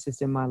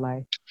narcissists in my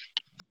life.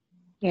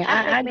 Yeah,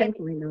 I think I maybe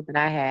definitely know that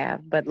I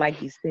have. But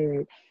like you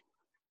said,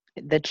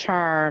 the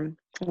charm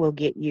will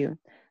get you.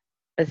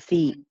 But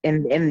see,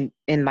 and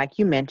like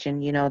you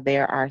mentioned,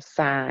 there are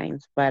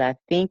signs. But I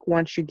think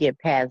once you get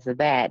past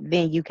that,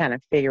 then you kind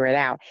of figure it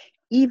out.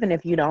 Even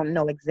if you don't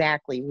know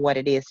exactly what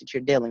it is that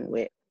you're dealing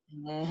with,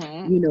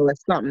 Mm-hmm.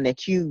 it's something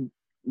that you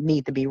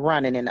need to be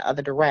running in the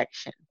other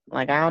direction.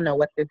 Like, I don't know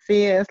what this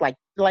is. Like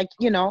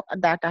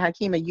Dr.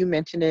 Hakima, you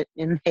mentioned it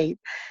and made,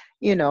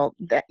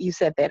 that you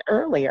said that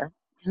earlier.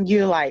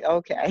 You're like,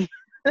 okay,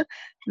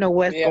 know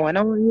what's Yeah. going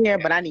on here,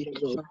 but I need to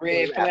go Some to the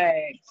red rep.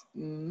 flags.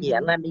 Yeah,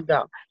 Mm-hmm. let me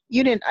go.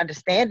 You didn't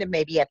understand it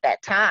maybe at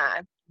that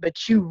time,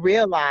 but you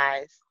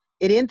realize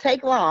it didn't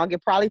take long.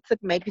 It probably took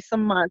maybe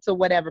some months or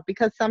whatever,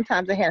 because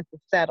sometimes it has to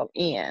settle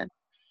in.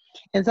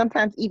 And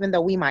sometimes, even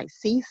though we might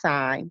see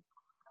signs,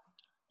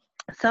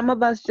 some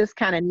of us just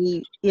kind of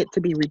need it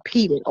to be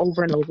repeated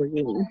over and over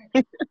again,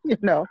 you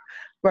know,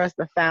 for us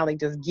to finally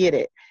just get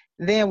it.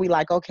 Then we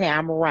like, okay,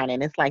 I'm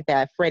running. It's like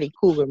that Freddy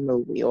Krueger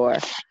movie, or,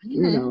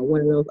 Mm-hmm.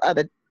 one of those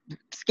other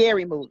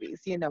scary movies.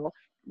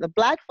 The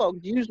black folks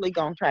usually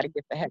gonna try to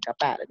get the heck up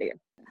out of there.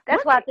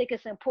 that's why I think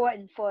it's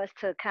important for us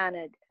to kind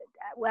of.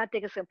 Well, I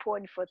think it's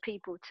important for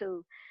people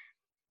to,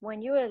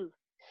 when you're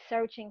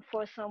searching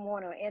for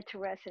someone or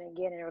interested in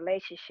getting a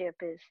relationship,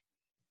 is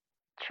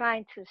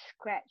trying to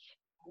scratch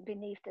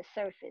beneath the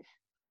surface.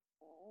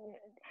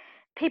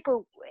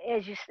 People,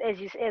 as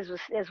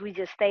we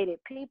just stated,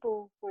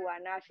 people who are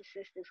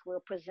narcissists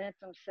will present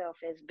themselves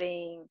as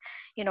being,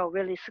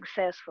 really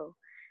successful.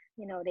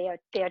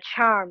 They're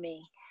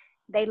charming.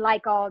 They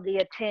like all the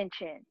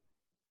attention.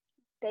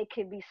 They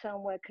can be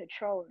somewhat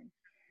controlling.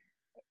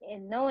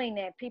 And knowing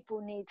that,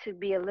 people need to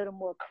be a little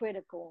more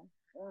critical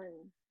on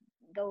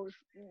those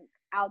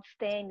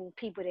outstanding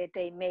people that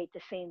they meet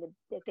that seem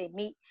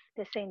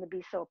to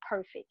be so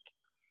perfect.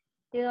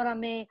 You know what I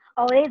mean?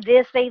 Oh, they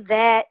this, they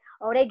that.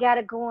 Oh, they got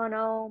it going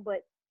on,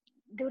 but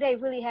do they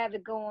really have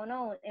it going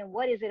on? And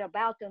what is it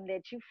about them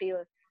that you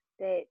feel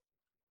that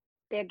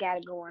they got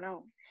it going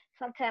on?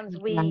 Sometimes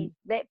we Right.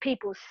 let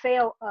people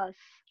sell us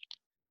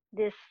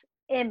this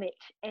image,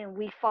 and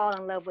we fall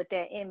in love with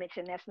that image,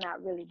 and that's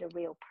not really the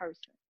real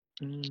person.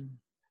 Mm.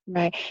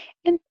 Right.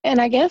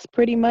 And I guess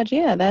pretty much,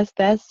 yeah,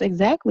 that's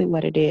exactly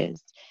what it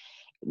is.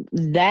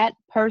 That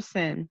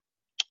person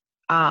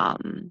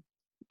um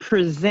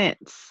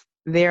presents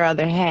their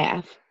other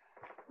half,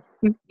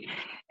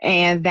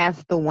 and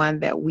that's the one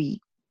that we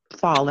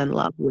fall in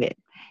love with.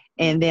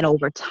 And then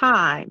over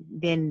time,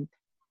 then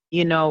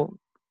you know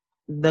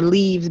the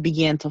leaves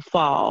begin to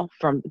fall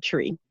from the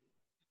tree,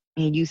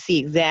 and you see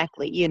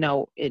exactly,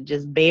 it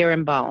just bare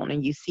and bone,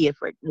 and you see it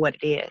for what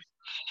it is.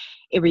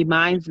 It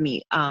reminds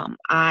me,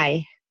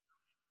 I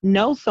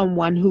know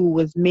someone who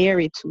was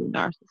married to a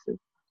narcissist,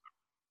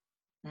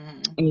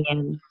 Mm-hmm.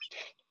 and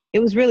it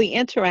was really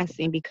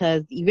interesting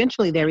because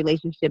eventually their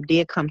relationship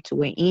did come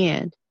to an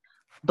end.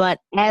 But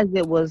as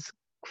it was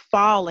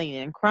falling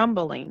and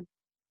crumbling,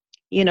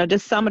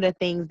 just some of the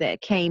things that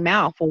came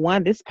out. For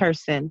one, this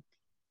person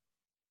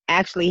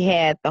actually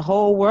had the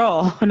whole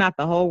world, not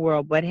the whole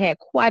world, but had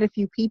quite a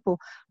few people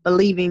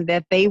believing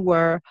that they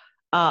were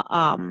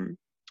a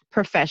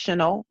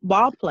professional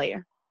ball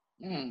player.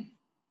 Mm-hmm.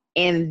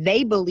 And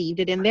they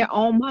believed it in their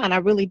own mind. I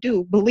really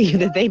do believe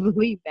that they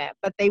believed that,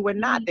 but they were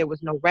not. There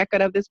was no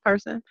record of this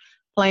person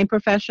playing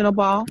professional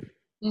ball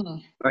Mm-hmm.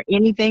 or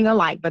anything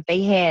alike, but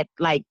they had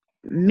like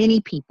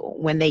many people,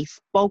 when they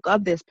spoke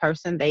of this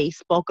person, they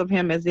spoke of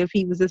him as if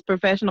he was this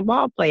professional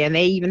ball player. And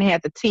they even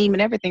had the team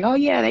and everything. Oh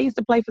yeah, they used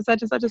to play for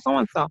such and such and so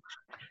and so.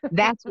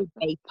 That's what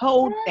they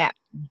told that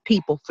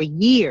people for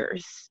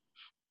years.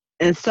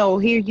 And so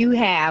here you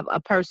have a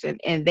person,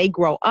 and they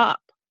grow up,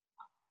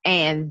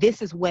 and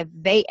this is what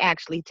they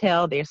actually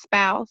tell their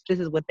spouse. This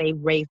is what they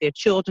raise their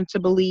children to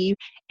believe,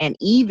 and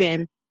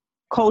even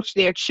coach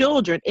their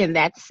children in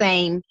that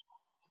same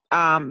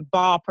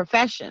ball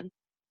profession.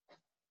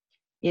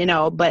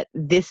 But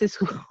this is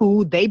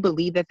who they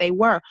believe that they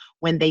were.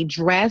 When they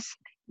dressed,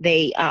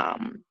 they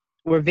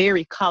were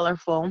very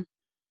colorful,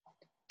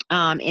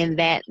 in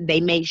that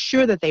they made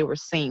sure that they were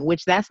seen,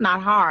 which that's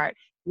not hard.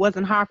 It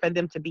wasn't hard for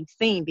them to be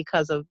seen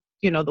because of,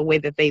 the way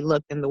that they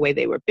looked and the way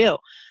they were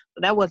built. So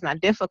that was not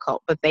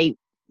difficult, but they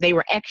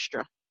were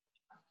extra.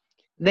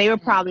 They were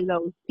probably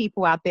those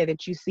people out there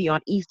that you see on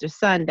Easter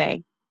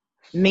Sunday,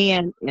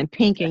 men in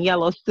pink and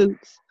yellow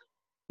suits,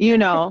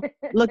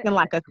 looking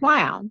like a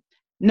clown.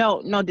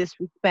 No, no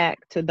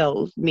disrespect to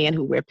those men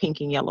who wear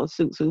pink and yellow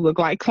suits who look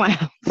like clowns.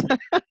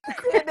 Said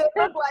they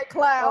look like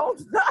Oh,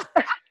 clowns.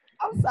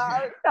 I'm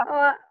sorry.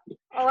 oh,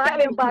 our That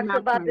didn't come inbox out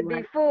about quite to be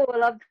right. full.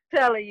 I'm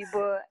telling you,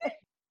 boy.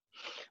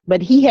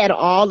 But he had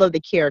all of the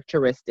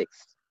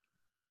characteristics,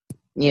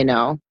 you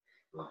know.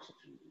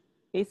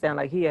 He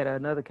sounded like he had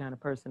another kind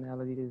of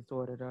personality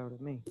disorder though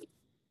to me.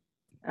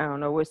 I don't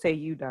know. What say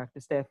you, Dr.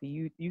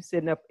 Steffi? You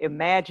sitting up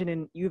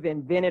imagining you've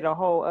invented a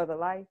whole other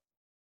life?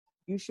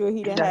 You sure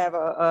he didn't have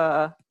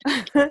a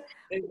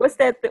what's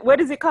that? What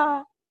is it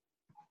called?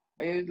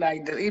 It was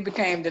like he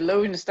became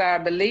delusional,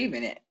 started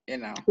believing it, you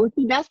know. Well,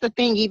 see, that's the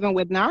thing. Even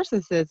with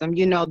narcissism,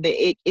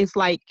 it's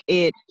like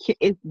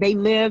they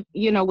live,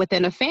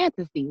 within a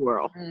fantasy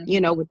world,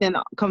 Mm-hmm. within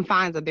the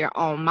confines of their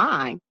own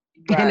mind.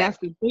 And Right. that's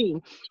the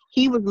thing.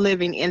 He was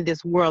living in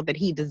this world that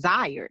he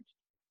desired.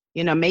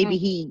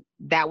 Maybe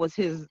that was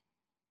his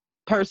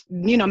person.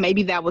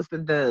 Maybe that was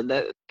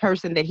the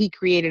person that he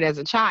created as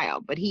a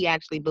child, but he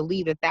actually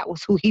believed that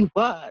was who he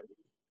was.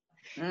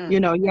 Yes,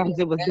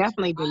 it was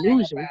Actually definitely lying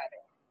delusion. about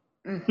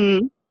it.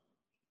 Hmm.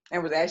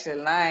 And was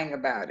actually lying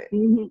about it.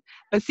 Hmm.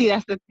 But see,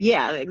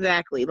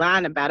 exactly,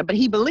 lying about it. But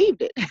he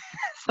believed it.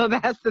 So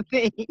that's the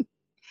thing.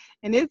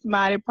 In his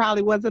mind, it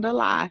probably wasn't a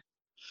lie.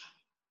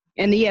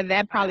 And yeah,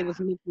 that probably was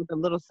mixed with a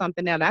little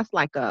something else.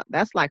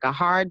 That's like a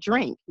hard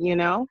drink,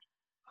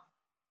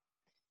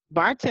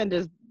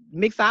 Bartenders,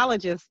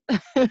 mixologists,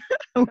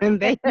 when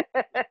they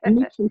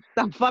mix some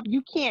stuff up,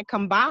 you can't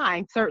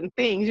combine certain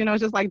things.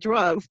 It's just like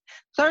drugs.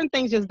 Certain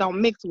things just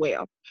don't mix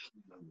well.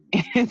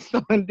 And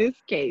so in this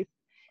case,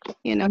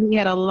 he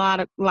had a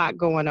lot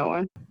going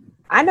on.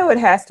 I know it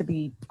has to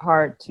be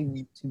hard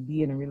to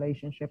be in a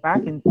relationship. I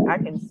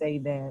can say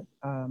that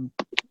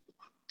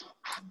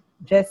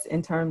just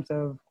in terms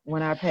of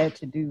when I've had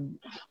to do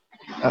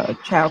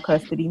child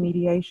custody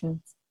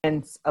mediations,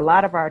 and a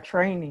lot of our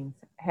trainings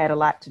had a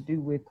lot to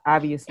do with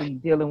obviously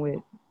dealing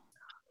with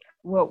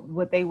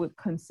what they would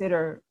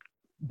consider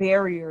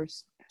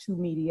barriers to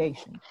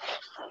mediation.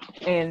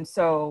 And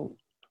so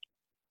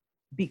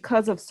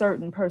because of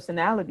certain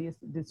personality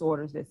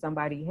disorders that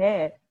somebody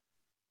had,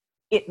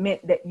 it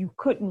meant that you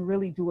couldn't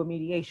really do a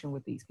mediation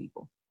with these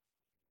people.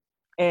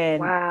 And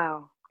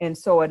wow. And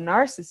so a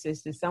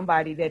narcissist is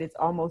somebody that it's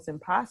almost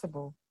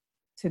impossible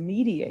to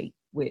mediate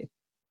with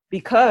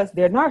because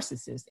they're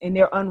narcissists and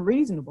they're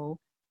unreasonable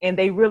and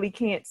they really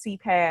can't see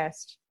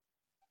past,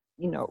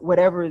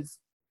 whatever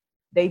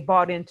they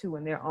bought into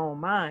in their own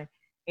mind.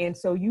 And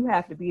so you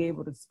have to be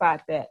able to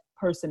spot that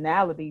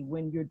personality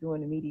when you're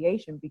doing the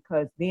mediation,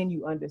 because then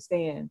you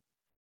understand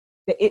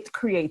that it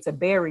creates a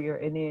barrier,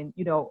 and then,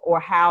 or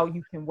how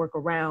you can work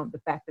around the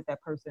fact that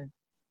that person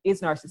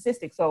is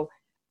narcissistic. So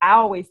I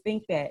always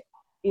think that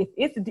if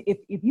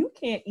you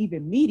can't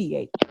even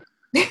mediate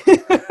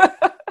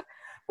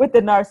with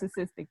the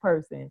narcissistic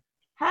person,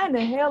 how in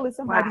the hell is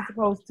somebody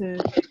supposed to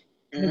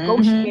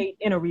negotiate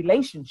in a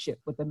relationship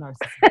with the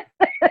narcissist?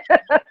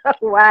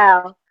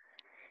 Wow.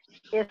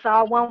 It's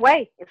all one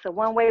way. It's a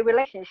one-way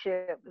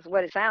relationship is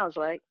what it sounds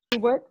like.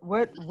 What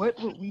would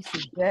we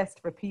suggest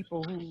for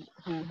people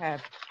who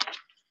have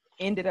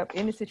ended up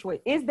in the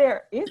situation? Is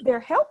there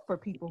help for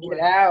people who Get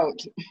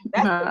out.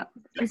 That's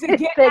you said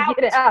Get out.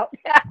 Get out.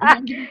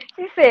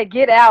 She said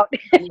get out.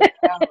 Get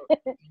out.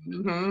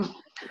 Mm-hmm.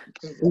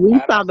 We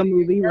saw the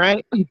movie,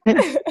 right?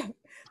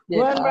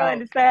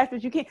 Run as fast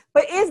as you can.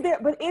 But is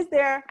there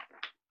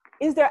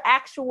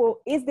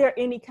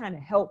any kind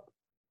of help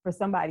for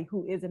somebody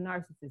who is a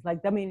narcissist? Like,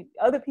 I mean,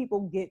 other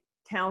people get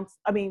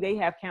they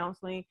have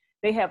counseling,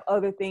 they have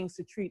other things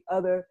to treat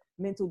other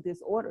mental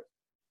disorders.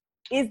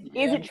 Is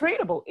it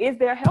treatable? Is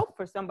there help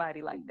for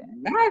somebody like that?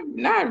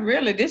 Not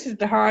really. This is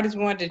the hardest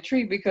one to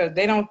treat because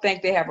they don't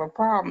think they have a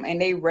problem and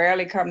they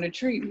rarely come to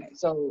treatment.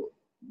 So,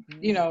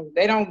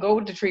 they don't go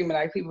to treatment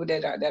like people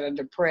that are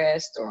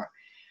depressed or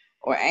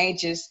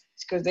anxious,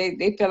 because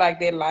they feel like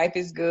their life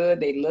is good,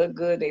 they look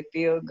good, they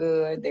feel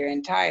good, they're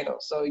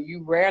entitled. So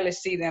you rarely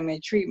see them in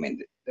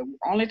treatment. The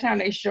only time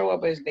they show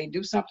up is they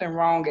do something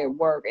wrong at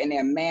work and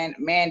they're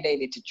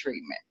mandated to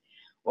treatment,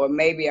 or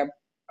maybe a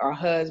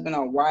husband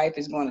or wife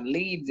is going to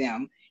leave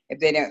them if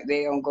they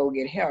don't go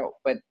get help.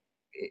 But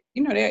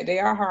they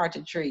are hard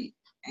to treat,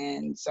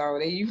 and so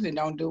they usually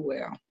don't do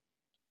well.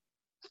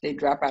 They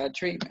drop out of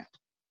treatment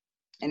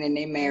and then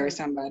they marry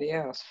somebody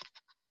else.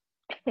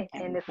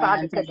 And the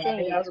saga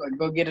continues.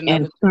 Go get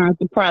another. And start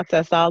the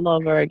process all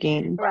over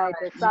again. Right,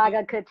 the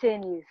saga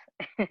continues.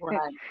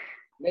 Right.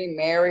 They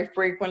marry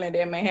frequently.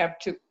 They may have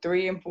 2,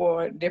 3, and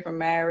 4 different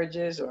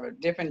marriages or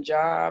different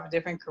jobs,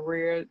 different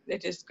careers.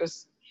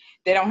 Because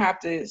they don't have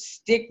to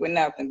stick with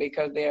nothing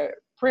because they're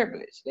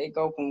privileged. They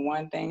go from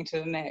one thing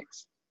to the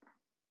next.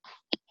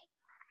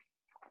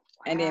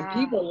 And then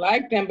people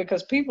like them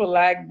because people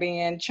like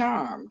being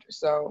charmed.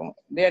 So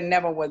they're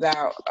never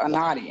without an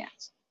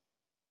audience.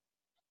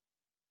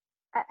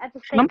 I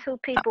just think two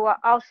people are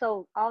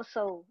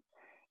also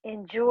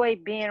enjoy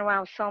being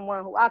around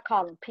someone who I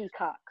call them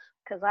peacocks,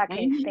 because I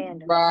can't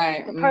stand them.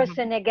 Right. The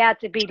person that got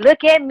to be,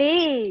 look at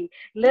me,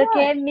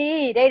 at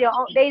me.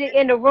 They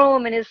in the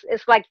room and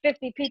it's like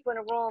 50 people in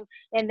the room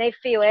and they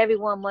feel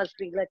everyone must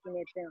be looking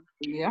at them.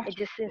 Yeah. It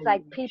just seems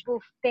like people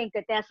think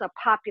that that's a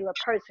popular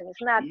person.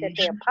 It's not that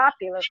they're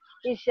popular.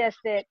 It's just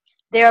that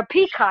they're a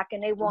peacock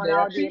and they want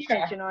all the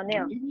attention on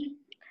them.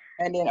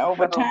 And then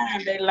over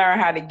time, they learn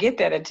how to get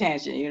that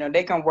attention.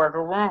 They can work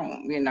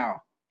around,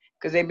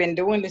 because they've been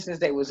doing this since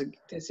they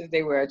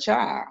were a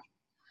child.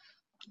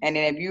 And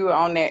then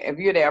if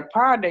you're their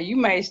partner, you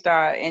may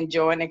start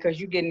enjoying it because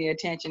you're getting the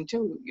attention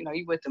too. You're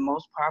with the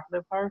most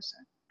popular person.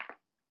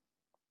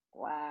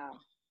 Wow.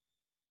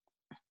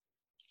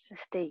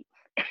 It's deep.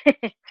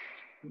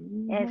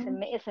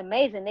 And it's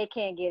amazing they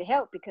can't get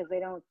help because they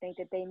don't think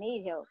that they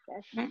need help.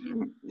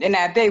 And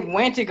if they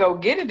went to go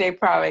get it, they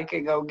probably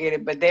could go get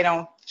it, but they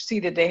don't see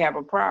that they have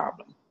a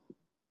problem.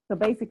 So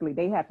basically,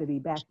 they have to be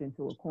backed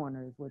into a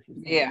corner, is what you're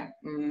saying.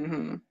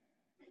 Yeah.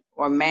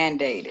 Or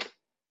mandated.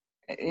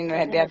 They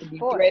have to be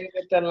sport. threatened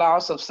with the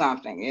loss of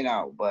something,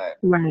 but.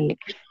 Right.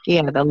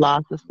 Yeah, the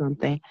loss of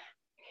something.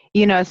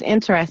 It's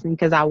interesting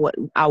because I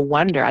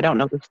wonder, I don't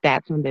know the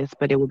stats on this,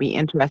 but it would be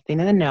interesting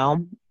to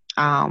know,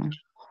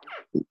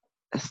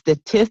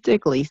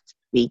 statistically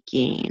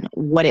speaking,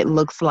 what it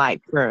looks like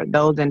for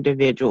those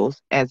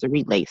individuals as it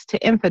relates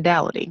to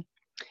infidelity.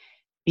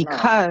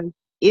 Because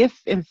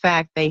if in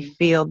fact they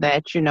feel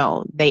that,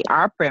 they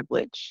are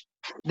privileged,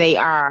 they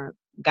are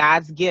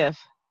God's gift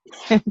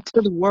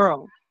to the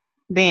world,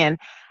 then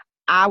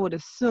I would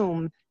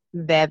assume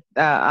that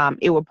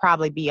it would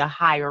probably be a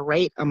higher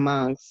rate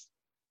amongst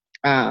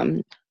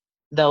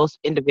those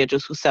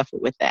individuals who suffer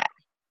with that.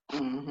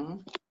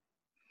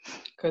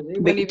 Because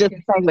just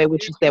the same way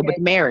what you said with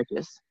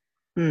marriages.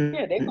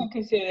 Yeah, they wouldn't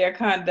consider their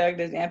conduct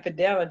as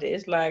infidelity.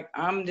 It's like,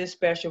 I'm this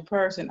special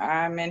person.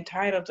 I'm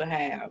entitled to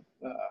have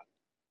a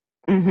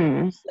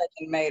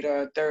second mate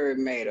or a third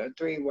mate or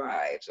 3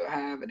 wives or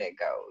however that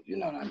goes. You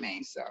know what I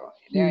mean? So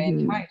they're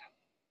entitled.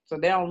 So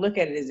they don't look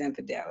at it as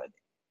infidelity.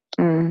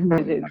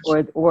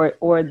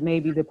 Or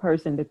maybe the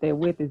person that they're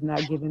with is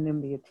not giving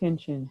them the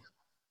attention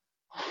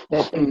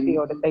that they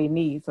feel that they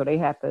need. So they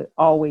have to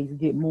always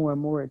get more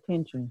and more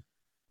attention.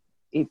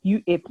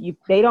 If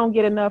they don't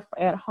get enough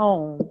at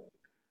home,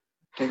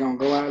 they're gonna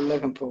go out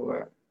looking for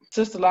it.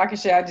 Sister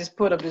Lakeisha, I just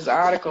put up this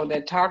article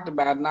that talked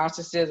about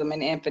narcissism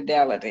and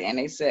infidelity, and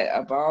they said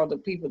of all the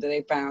people that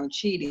they found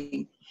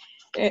cheating,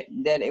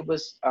 that it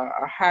was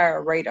a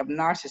higher rate of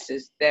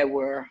narcissists that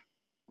were,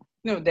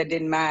 that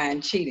didn't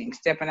mind cheating,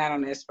 stepping out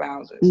on their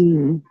spouses.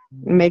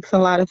 Makes a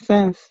lot of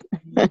sense.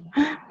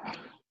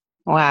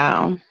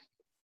 Wow.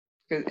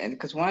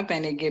 Because one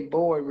thing, they get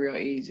bored real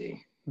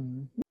easy.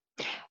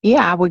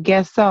 Yeah, I would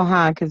guess so,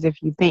 huh? Because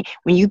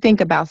when you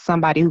think about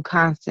somebody who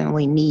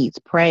constantly needs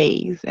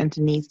praise and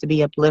needs to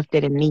be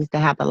uplifted and needs to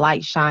have the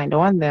light shined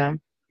on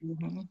them,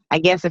 I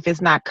guess if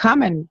it's not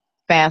coming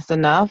fast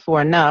enough,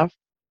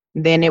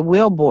 then it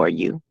will bore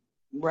you.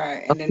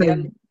 Right. And then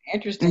they're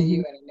interested in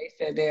you, and they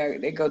said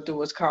they go through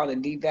what's called a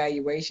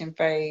devaluation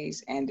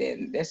phase, and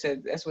then they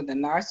said that's when the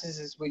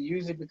narcissist will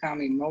usually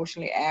become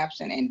emotionally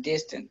absent and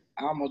distant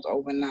almost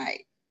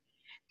overnight.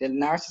 The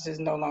narcissist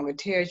no longer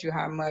tells you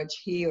how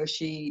much he or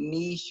she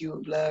needs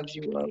you, loves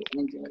you, or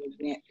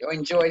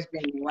enjoys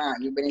being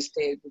around you, but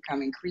instead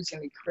become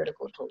increasingly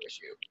critical towards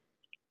you.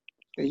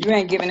 So you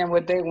ain't giving them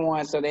what they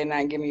want, so they're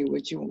not giving you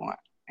what you want.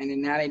 And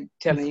then now they're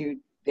telling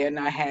you they're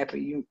not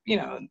happy.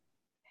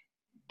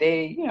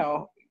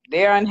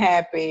 They're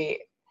unhappy.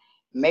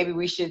 Maybe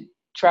we should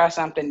try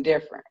something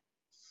different.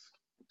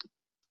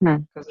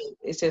 Because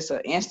it's just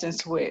an instant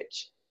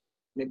switch.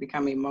 They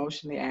become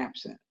emotionally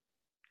absent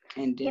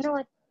and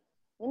distant.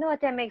 You know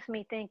what that makes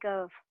me think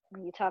of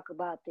when you talk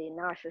about the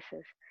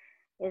narcissist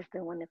is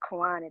when the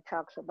Quran, it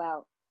talks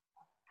about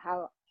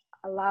how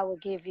Allah will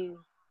give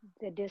you,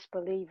 the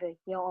disbeliever,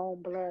 your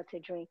own blood to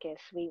drink as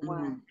sweet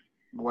wine.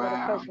 Wow. For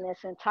the person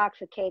that's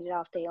intoxicated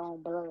off their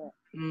own blood.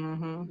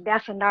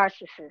 That's a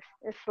narcissist.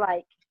 It's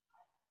like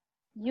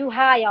you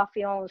high off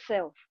your own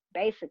self,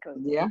 basically.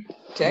 Yeah.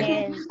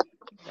 And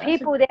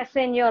people that's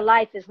in your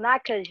life is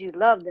not because you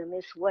love them,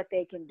 it's what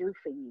they can do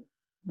for you.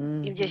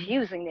 You're just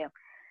using them.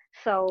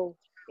 So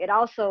it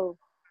also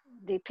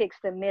depicts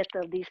the myth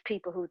of these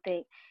people who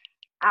think,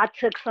 I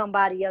took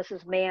somebody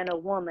else's man or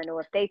woman,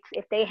 or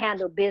if they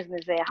handle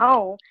business at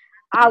home,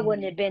 I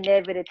wouldn't have been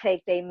able to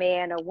take their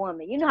man or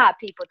woman. You know how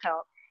people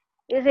talk.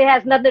 It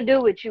has nothing to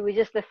do with you. It's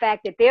just the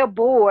fact that they're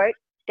bored.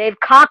 They've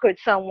conquered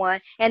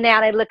someone, and now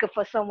they're looking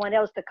for someone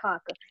else to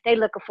conquer. They're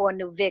looking for a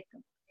new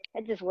victim.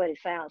 That's just what it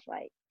sounds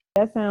like.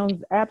 That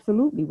sounds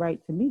absolutely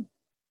right to me.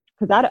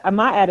 Because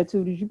my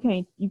attitude is you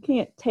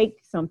can't take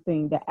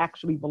something that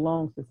actually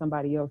belongs to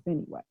somebody else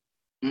anyway.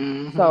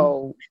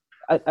 So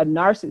a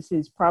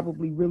narcissist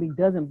probably really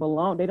doesn't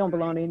belong. They don't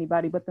belong to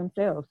anybody but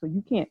themselves. So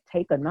you can't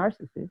take a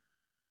narcissist.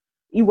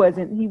 He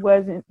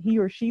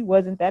or she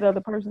wasn't that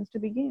other person's to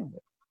begin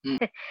with.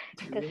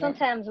 Because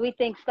sometimes we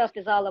think stuff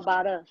is all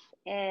about us,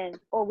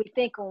 or we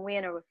think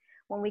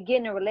when we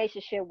get in a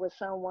relationship with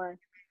someone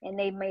and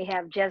they may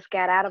have just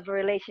got out of a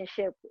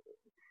relationship,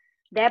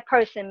 that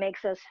person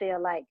makes us feel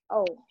like,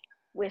 oh,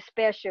 we're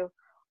special,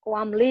 or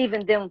I'm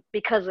leaving them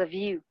because of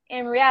you.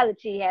 In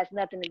reality, it has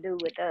nothing to do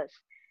with us.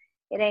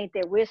 It ain't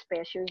that we're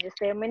special. It's just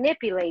they're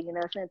manipulating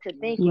us into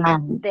thinking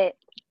that.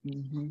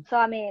 So,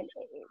 I mean,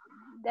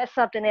 that's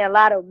something that a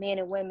lot of men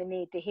and women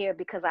need to hear,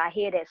 because I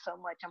hear that so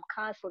much. I'm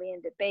constantly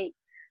in debate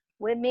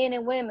with men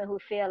and women who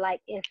feel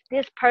like if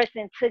this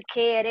person took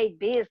care of their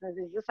business,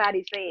 is just how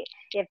they say it.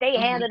 If they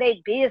handle their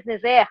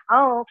business at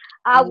home,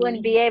 I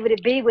wouldn't be able to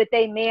be with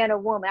a man or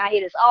woman. I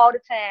hear this all the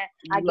time.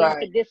 I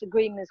get into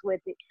disagreements with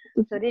it.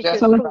 So this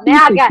is cool.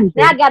 Now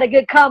I got a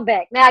good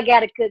comeback. Now I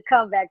got a good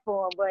comeback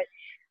for them.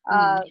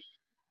 But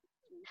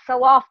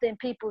so often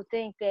people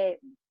think that,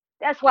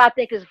 that's why I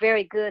think it's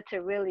very good to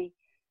really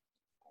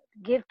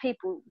give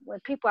people, when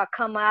people are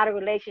come out of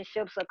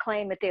relationships or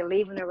claim that they're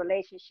leaving a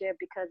relationship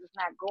because it's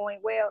not going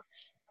well,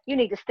 you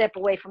need to step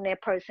away from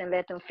that person and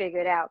let them figure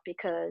it out,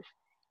 because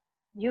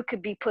you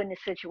could be put in a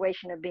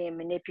situation of being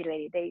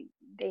manipulated.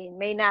 They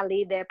may not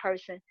leave that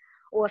person,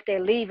 or if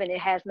they're leaving, it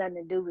has nothing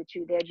to do with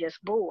you. They're just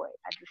bored.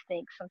 I just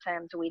think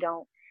sometimes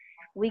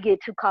we get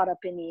too caught up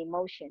in the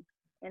emotion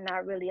and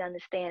not really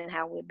understanding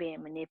how we're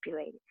being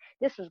manipulated.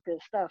 This is good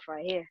stuff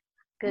right here.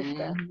 Good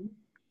stuff. Mhm.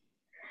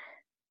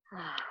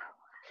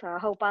 So I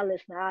hope our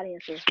listening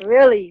audience is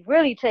really,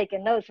 really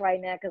taking notes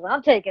right now, because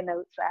I'm taking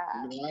notes.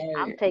 I'm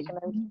Right. taking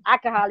notes. I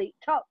can hardly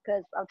talk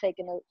because I'm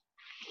taking notes.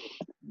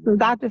 So,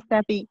 Dr.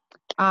 Steffi,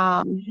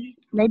 um,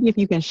 maybe if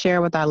you can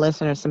share with our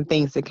listeners some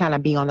things to kind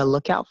of be on the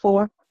lookout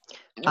for,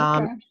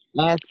 um,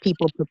 Okay. as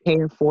people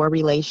prepare for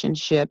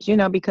relationships,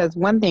 because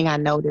one thing I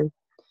noticed,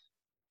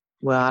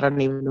 well, I don't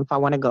even know if I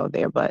want to go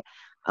there, but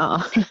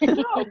uh,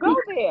 No, go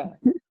there.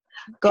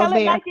 go Tell it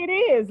there. like it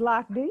is,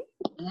 Lock D.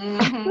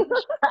 Mhm.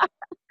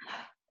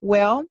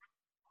 Well,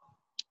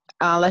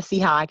 let's see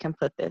how I can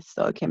put this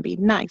so it can be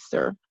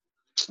nicer.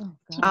 Oh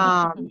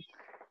God. Um,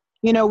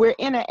 we're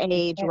in an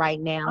age And right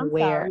now I'm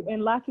where, sorry.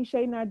 And Lucky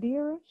Shay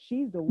Nadira,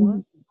 she's the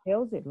one who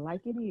tells it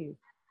like it is.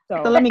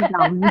 so So let me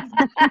go.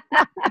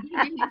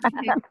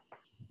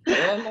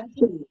 Well, that's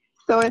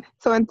it.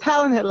 So in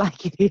telling it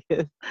like it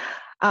is,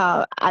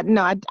 I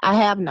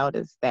have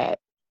noticed that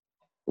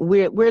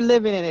we're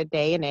living in a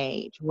day and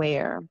age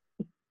where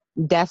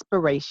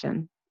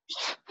desperation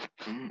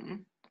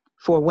Mhm.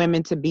 for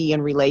women to be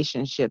in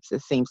relationships,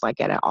 it seems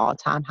like at an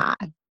all-time high.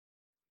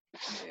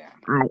 Yeah.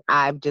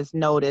 I've just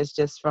noticed,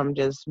 just from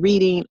just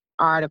reading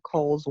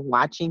articles,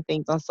 watching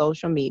things on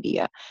social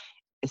media,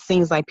 it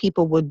seems like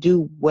people will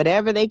do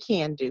whatever they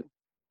can do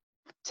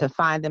to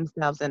find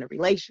themselves in a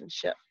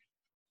relationship.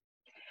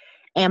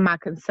 And my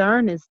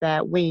concern is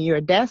that when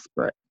you're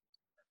desperate,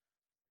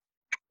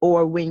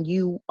 or when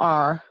you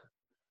are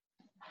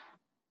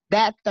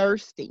that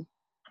thirsty,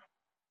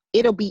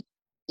 it'll be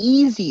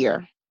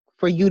easier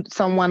for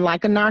someone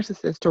like a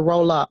narcissist, to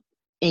roll up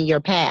in your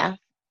path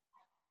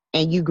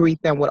and you greet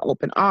them with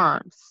open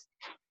arms.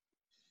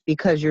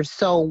 Because you're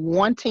so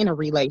wanting a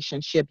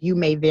relationship, you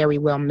may very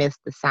well miss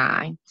the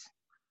signs.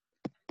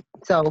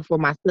 So for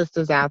my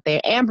sisters out there,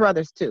 and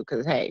brothers too,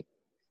 because hey,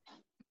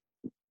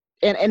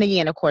 and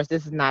again, of course,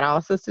 this is not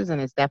all sisters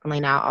and it's definitely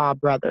not all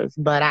brothers,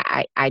 but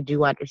I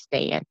do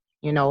understand,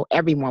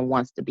 everyone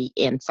wants to be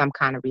in some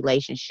kind of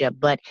relationship,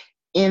 but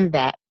in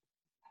that,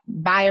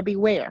 buyer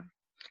beware.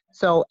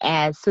 So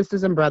as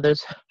sisters and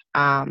brothers,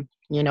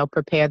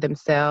 prepare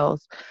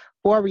themselves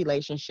for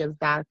relationships,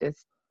 Dr.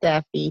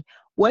 Steffi,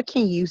 what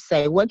can you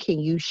say? What can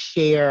you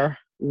share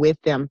with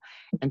them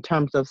in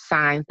terms of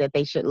signs that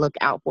they should look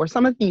out for?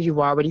 Some of the things you've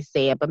already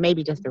said, but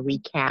maybe just a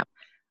recap,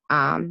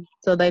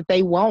 so that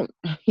they won't,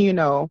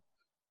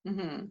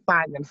 Mhm.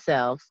 find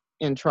themselves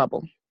in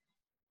trouble.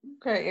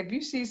 Okay. If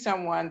you see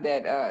someone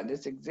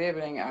that's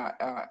exhibiting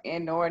a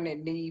inordinate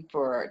need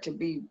for to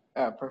be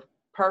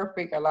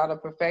perfect, a lot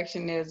of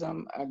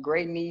perfectionism, a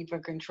great need for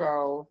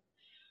control,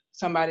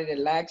 somebody that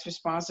lacks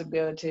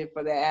responsibility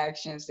for their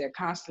actions, they're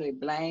constantly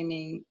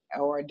blaming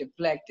or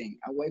deflecting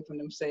away from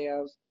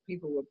themselves,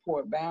 people with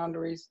poor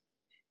boundaries,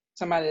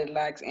 somebody that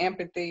lacks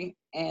empathy,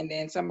 and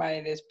then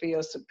somebody that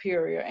feels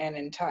superior and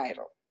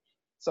entitled.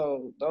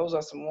 So those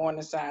are some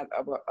warning signs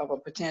of a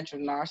potential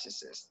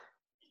narcissist.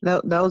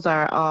 Those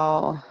are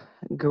all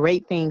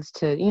great things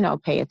to,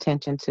 pay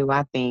attention to,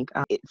 I think.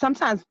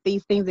 Sometimes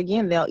these things,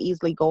 again, they'll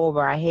easily go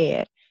over our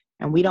head.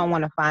 And we don't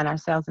want to find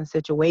ourselves in a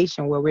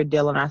situation where we're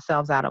dealing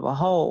ourselves out of a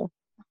hole,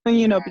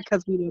 Right.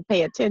 because we didn't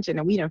pay attention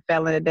and we done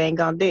fell in a dang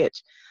on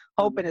ditch,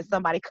 hoping that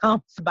somebody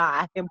comes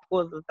by and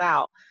pulls us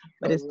out.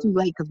 But it's too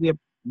late, because we're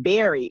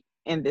buried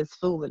in this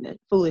foolishness.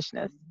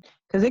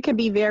 Because it can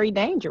be very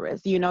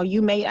dangerous.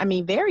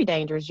 Very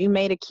dangerous. You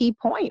made a key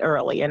point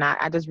early. And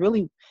I just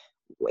really,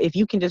 if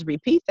you can just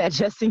repeat that,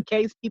 just in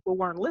case people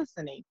weren't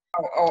listening.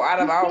 Oh, out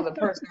of all the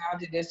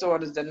personality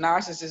disorders, the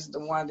narcissist is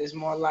the one that's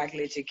more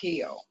likely to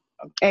kill,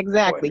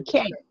 Exactly. according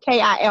to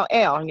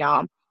Kill,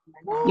 y'all.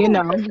 You Ooh,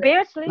 know,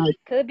 spiritually, like,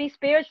 could be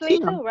spiritually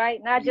kill. too,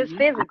 right? Not just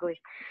research. physically.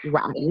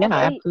 Right. Yeah, Yeah,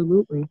 that's deep.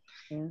 absolutely.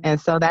 yeah. And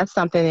so that's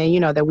something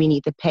that, that we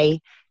need to pay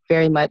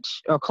very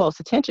much or close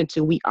attention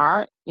to. We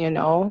are, in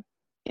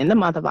the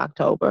month of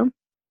October,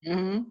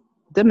 Mm-hmm.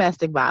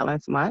 domestic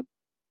violence month,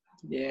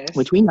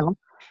 which Yes. we know,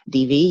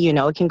 DV,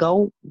 it can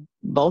go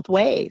both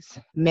ways,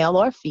 male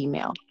or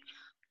female,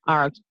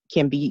 or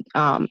can be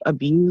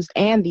abused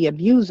and the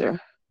abuser.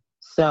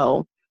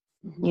 So,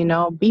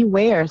 Mm-hmm.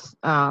 beware,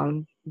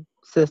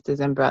 sisters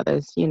and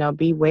brothers,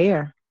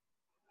 beware.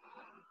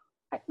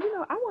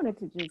 I wanted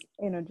to just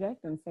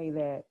interject and say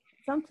that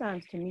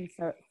sometimes, to me,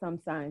 some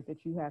signs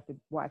that you have to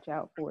watch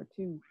out for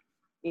too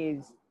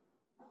is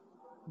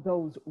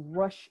those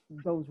rushed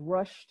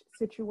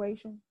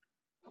situations.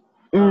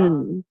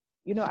 Um,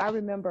 Mm. I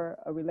remember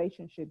a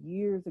relationship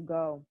years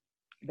ago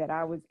that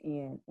I was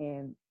in,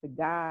 and the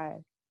guy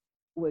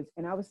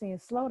and I was saying,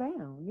 slow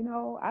down, you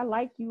know, I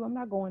like you, I'm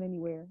not going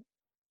anywhere.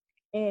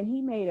 And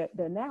he made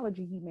the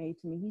analogy he made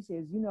to me. He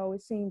says, you know,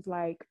 it seems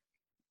like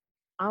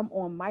I'm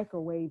on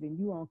microwave and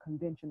you on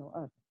conventional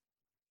oven.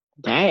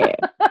 Damn.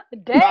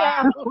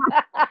 Damn.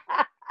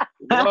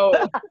 Whoa.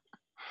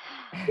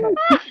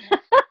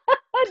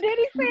 Did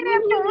he say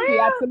that for He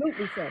real?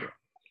 absolutely said it.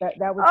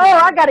 That was. Oh,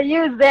 I gotta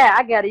use that.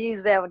 I gotta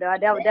use that one. Though.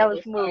 That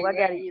was smooth. I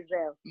gotta use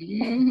that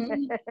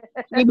Mhm.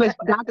 Yeah, but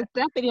Dr.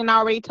 Stephanie done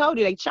already told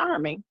you they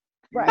charming.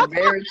 Right.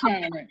 Very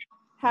charming.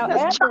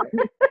 However,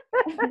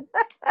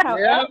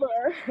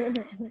 however,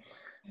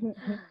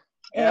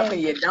 Yeah,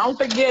 and you don't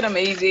forget them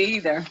easy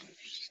either.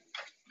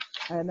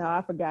 I know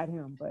I forgot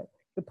him, but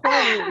the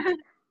point is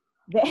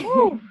that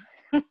Woo.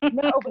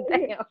 no, but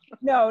Damn.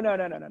 no.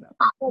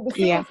 Well, but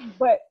Yeah.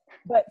 seriously,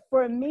 but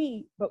for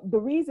me, but the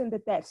reason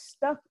that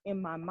stuck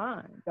in my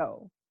mind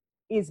though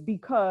is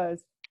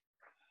because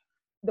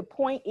the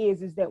point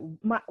is that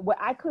what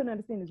I couldn't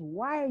understand is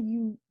why do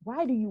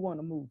you want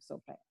to move so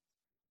fast?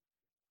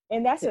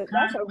 And that's a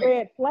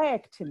red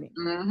flag to me.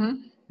 Mm-hmm.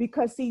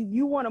 Because see,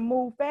 you want to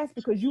move fast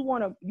because you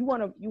want to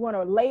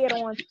lay it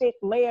on thick,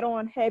 lay it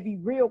on heavy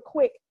real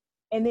quick,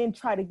 and then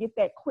try to get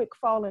that quick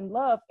fall in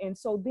love. And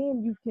so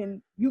then you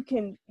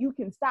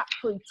can stop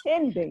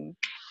pretending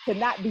to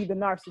not be the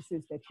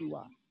narcissist that you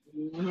are.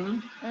 Mm-hmm.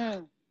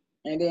 Mm.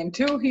 And then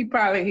two, he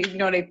you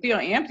know, they feel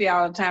empty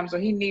all the time, so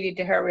he needed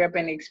to hurry up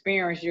and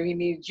experience you. He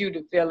needed you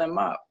to fill him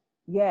up.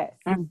 Yes.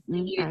 That's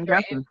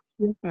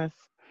business.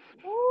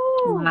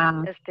 Ooh,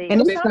 Wow. that's deep.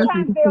 And So it's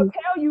sometimes they'll something.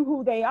 tell you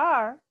who they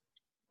are,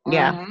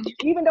 Yeah. Mhm.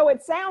 even though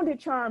it sounded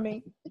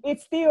charming. It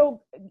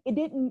didn't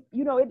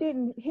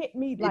hit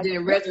me It like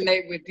didn't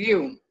resonate with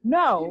you.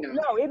 No, you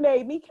know. no, it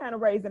made me kind of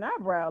raise an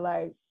eyebrow,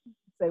 like,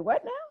 say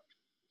what now?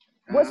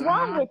 What's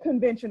wrong with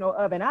conventional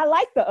oven? I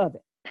like the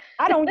oven.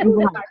 I don't use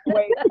a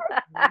microwave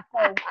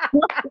personally.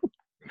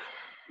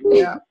 So,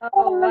 Yeah.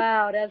 Oh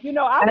wow, that's I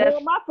that's-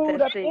 warm my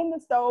food that's up deep. in the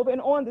stove and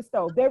on the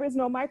stove. There is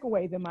no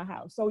microwave in my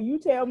house. So you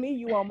tell me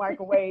you on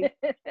microwave,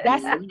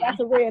 that's a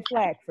red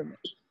flag for me.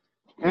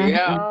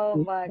 Yeah. Oh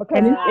my Because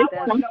And now God, I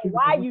that's want to know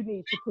why you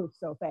need to cook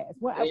so fast.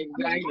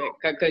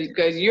 Exactly.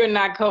 Because you're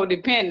not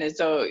codependent,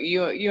 so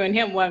you and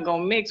him weren't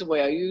gonna mix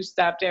well. You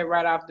stopped that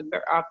right off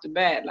the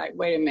bat. Like,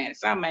 wait a minute,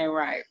 something ain't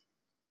right.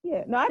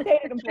 Yeah, no, I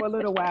dated him for a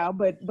little while,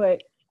 but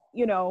it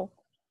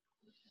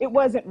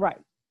wasn't right.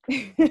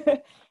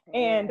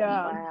 And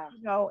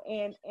wow.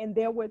 and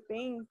there were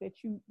things that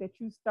you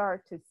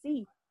start to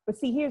see. But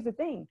see, here's the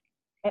thing,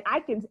 and I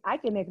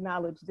can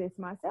acknowledge this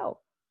myself.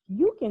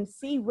 You can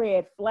see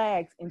red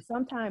flags, and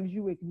sometimes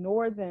you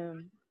ignore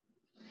them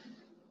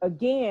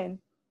again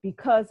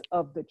because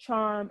of the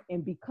charm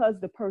and because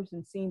the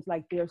person seems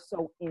like they're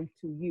so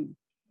into you.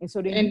 And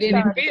so then And you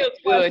then start it to feels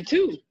question- good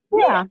too.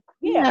 Yeah,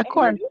 Yeah, of and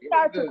course. then you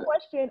start to Good.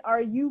 question: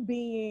 are you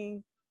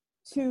being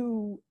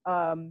too?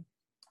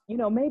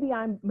 Maybe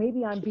I'm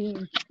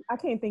being. I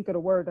can't think of the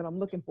word that I'm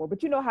looking for,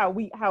 but you know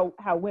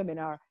how women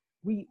are.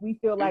 We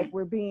feel like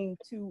we're being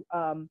too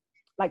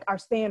like our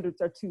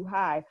standards are too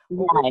high,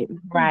 or Right,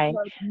 right.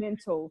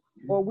 judgmental,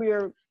 or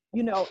we're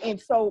And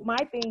so my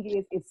thing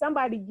is, if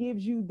somebody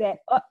gives you that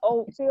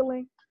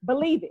feeling,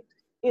 believe it.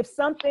 If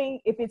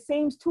it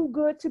seems too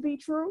good to be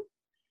true,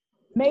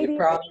 maybe It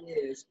probably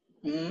is.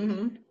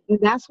 Mm-hmm. And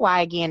that's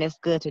why, again, it's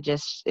good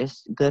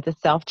to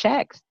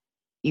self-check.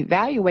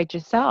 Evaluate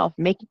yourself,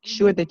 making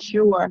sure that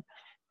you're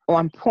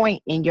on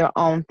point in your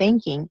own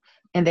thinking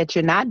and that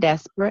you're not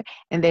desperate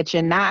and that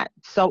you're not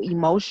so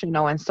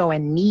emotional and so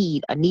in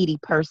need, a needy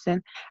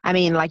person. I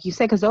mean, like you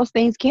said, because those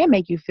things can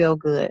make you feel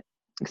good,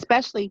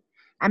 especially,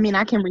 I mean,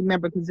 I can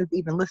remember because just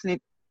even listening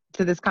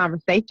to this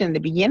conversation in the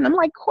beginning, I'm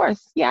like, of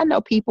course, yeah, I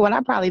know people and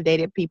I probably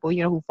dated people,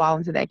 who fall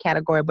into that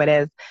category. But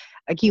as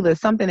Akilah,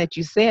 something that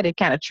you said, it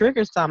kind of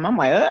triggers something. I'm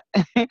like,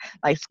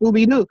 like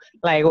Scooby-Doo,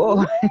 like,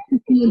 oh,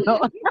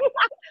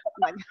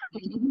 like,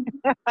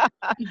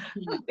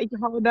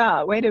 hold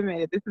on, wait a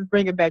minute, this is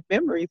bringing back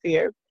memories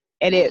here.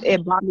 And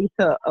it brought me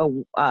to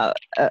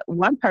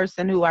one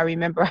person who I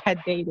remember I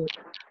dated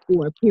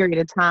for a period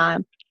of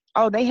time.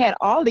 Oh, they had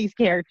all these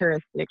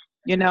characteristics,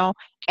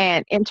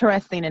 and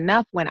interesting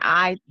enough, when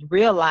I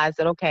realized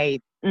that, okay,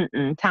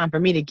 time for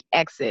me to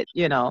exit,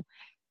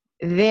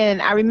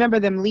 then I remember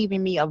them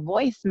leaving me a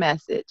voice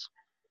message.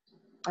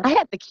 I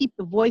had to keep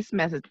the voice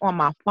message on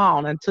my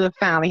phone until it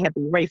finally had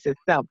to erase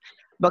itself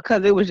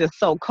because it was just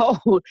so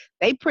cold.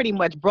 They pretty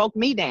much broke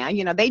me down.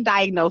 They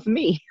diagnosed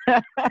me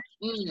to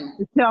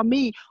tell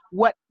me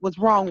what was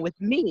wrong with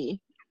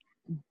me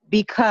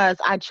because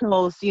I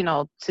chose,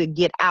 to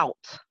get out,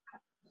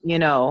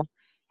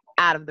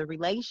 out of the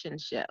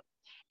relationship.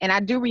 And I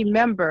do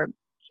remember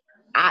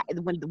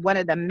when one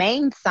of the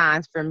main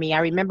signs for me, I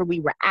remember we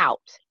were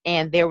out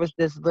and there was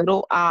this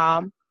little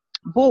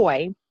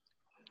boy,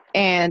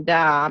 and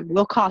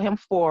we'll call him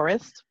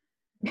Forrest.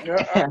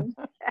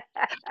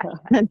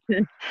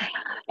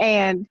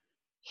 And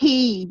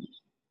he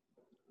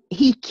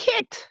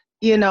kicked,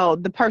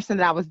 the person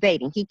that I was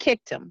dating. He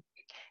kicked him.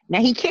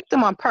 Now he kicked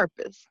him on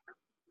purpose.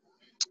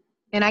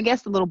 And I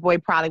guess the little boy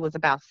probably was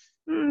about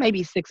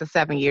maybe 6 or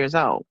 7 years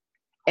old.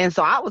 And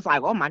so I was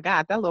like, oh my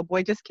God, that little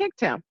boy just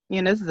kicked him.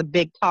 You know, this is a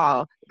big,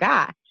 tall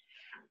guy.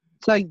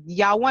 So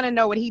y'all want to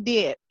know what he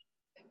did?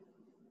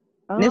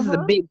 This is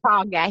a big,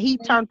 tall guy. He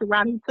turned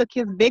around, he took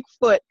his big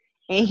foot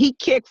and he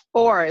kicked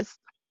Forrest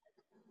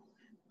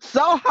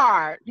so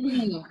hard,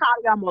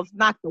 probably almost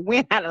knocked the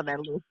wind out of that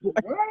little boy.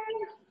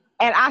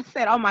 And I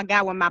said, oh my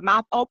God, with my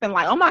mouth open,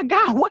 like, oh my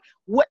God,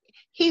 what?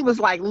 He was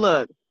like,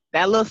 look,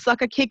 that little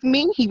sucker kicked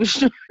me. He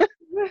was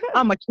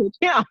I'm going to kick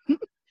him.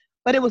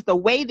 But it was the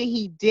way that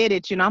he did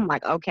it, you know, I'm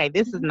like, okay,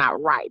 this is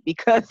not right,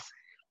 because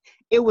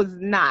it was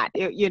not,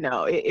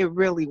 it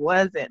really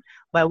wasn't.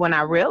 But when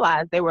I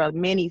realized there were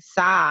many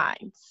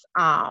signs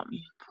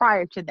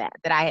prior to that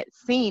I had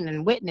seen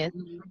and witnessed,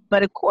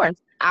 but of course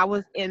I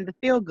was in the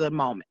feel good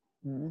moment,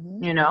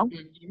 you know,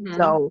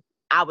 so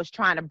I was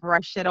trying to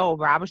brush it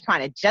over. I was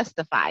trying to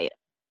justify it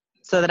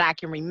so that I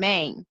can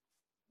remain,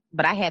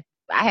 but I had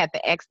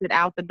to exit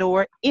out the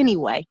door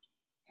anyway,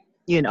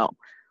 you know,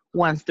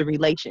 once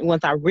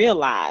I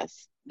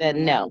realized that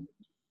no,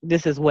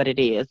 this is what it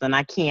is and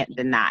I can't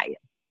deny it.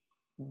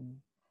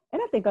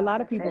 And I think a lot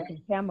of people can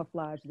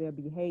camouflage their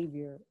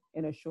behavior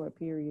in a short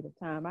period of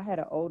time. I had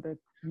an older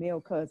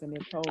male cousin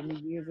that told me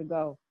years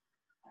ago,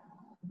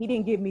 he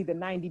didn't give me the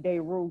 90-day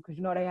rule, because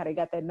you know they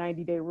got that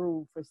 90-day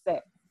rule for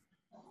sex.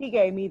 He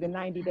gave me the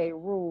 90-day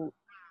rule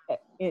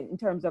in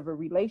terms of a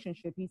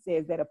relationship. He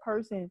says that a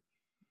person,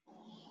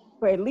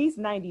 for at least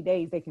 90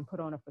 days, they can put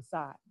on a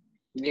facade.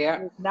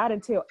 Yeah. It's not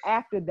until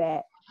after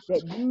that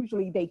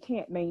usually they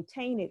can't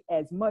maintain it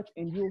as much,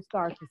 and you'll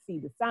start to see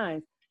the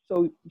signs.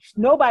 So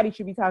nobody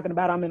should be talking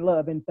about I'm in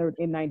love in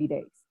 90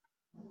 days,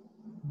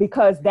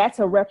 because that's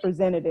a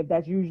representative.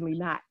 That's usually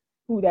not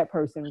who that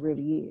person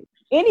really is.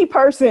 Any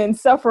person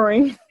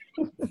suffering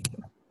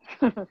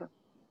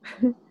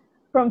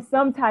from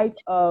some type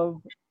of,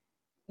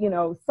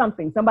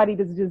 somebody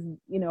that's just,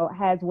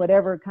 has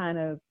whatever kind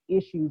of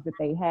issues that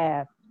they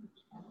have,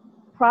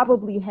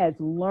 probably has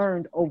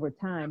learned over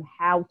time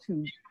how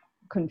to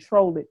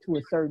control it to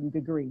a certain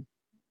degree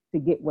to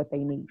get what they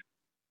need.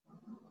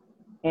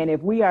 And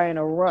if we are in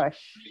a rush,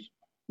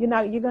 you're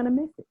going to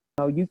miss it.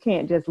 You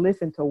can't just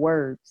listen to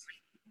words,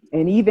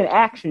 and even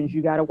actions.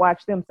 You got to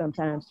watch them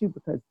sometimes too,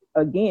 because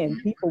again,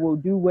 people will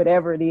do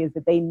whatever it is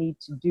that they need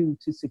to do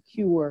to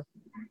secure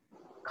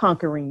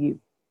conquering you.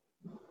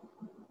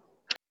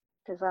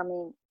 Because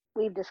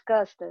we've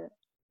discussed the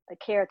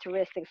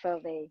characteristics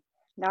of a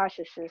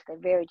narcissist. They're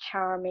very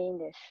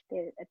charming,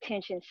 they're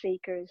attention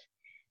seekers,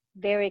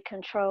 very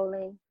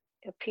controlling,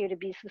 appear to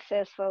be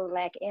successful,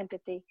 lack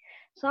empathy.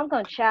 So I'm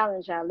going to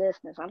challenge our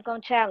listeners. I'm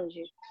going to challenge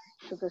you,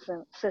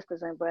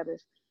 sisters and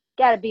brothers.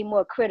 Got to be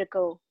more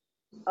critical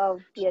of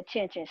the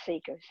attention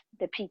seekers,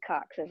 the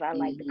peacocks, as I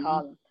like to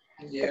call them.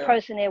 Yeah. The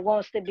person that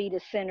wants to be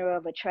the center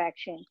of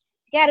attraction.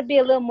 You got to be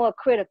a little more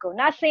critical.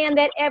 Not saying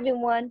that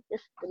everyone,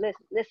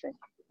 listen.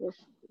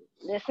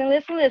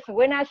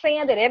 We're not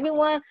saying that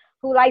everyone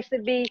who likes to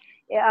be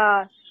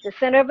the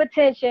center of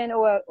attention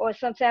or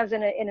sometimes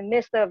in the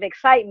midst of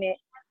excitement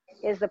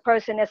is the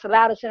person that's the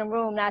loudest in the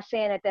room. Not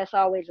saying that that's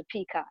always a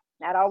peacock.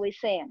 Not always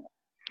saying it.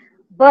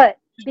 But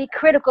be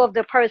critical of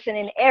the person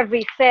in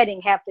every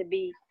setting. Have to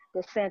be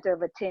the center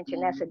of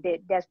attention. That's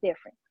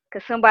different.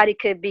 Because somebody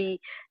could be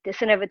the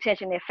center of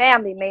attention. Their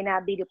family may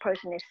not be the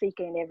person they're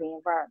seeking in every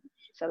environment.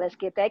 So let's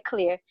get that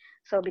clear.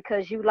 So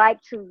because you like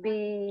to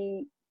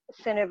be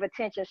center of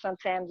attention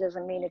sometimes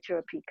doesn't mean that you're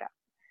a peacock.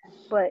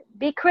 But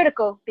be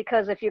critical,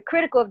 because if you're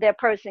critical of that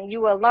person, you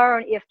will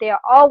learn if they're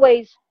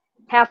always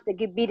have to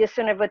be the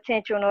center of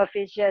attention, or if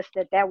it's just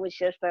that was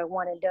just a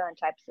one and done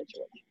type of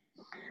situation.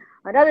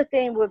 Another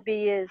thing would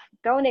be is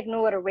don't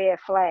ignore the red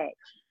flags.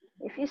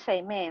 If you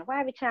say, man, why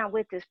every time I'm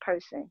with this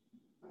person,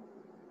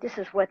 this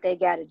is what they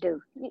got to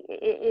do.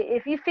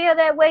 If you feel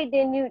that way,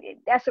 then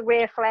that's a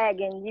red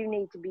flag, and you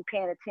need to be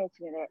paying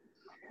attention to that.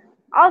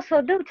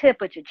 Also, do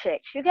temperature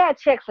checks. You got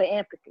to check for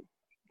empathy.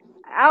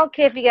 I don't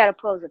care if you got to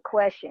pose a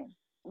question.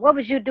 What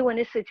would you do in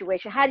this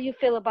situation? How do you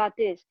feel about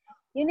this?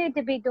 You need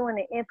to be doing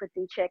an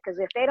empathy check, because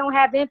if they don't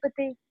have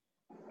empathy,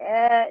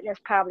 that's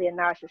probably a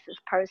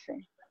narcissist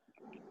person.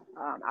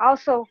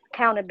 Also,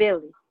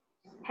 accountability.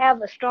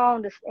 Have a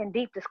strong and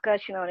deep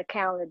discussion on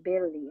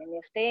accountability. And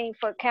if they ain't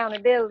for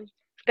accountability,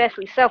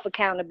 especially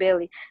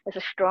self-accountability,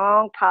 there's a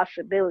strong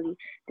possibility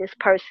this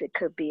person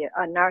could be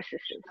a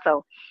narcissist.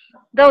 So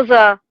those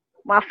are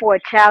my 4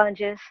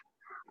 challenges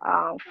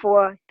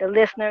for the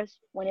listeners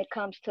when it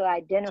comes to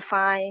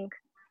identifying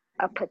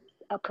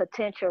a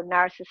potential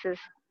narcissist.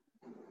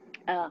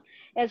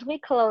 As we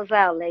close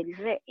out, ladies,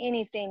 is there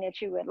anything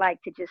that you would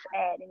like to just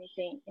add?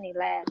 Any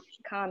last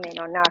comment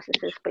on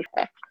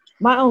narcissists?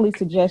 My only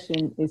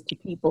suggestion is to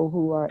people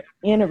who are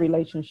in a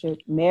relationship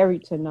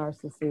married to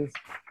narcissists,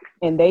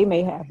 and they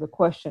may have the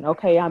question,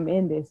 okay, I'm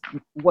in this,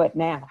 what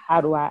now? How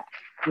do I,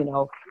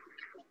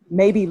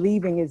 maybe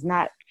leaving is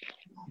not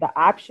the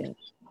option.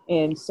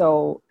 And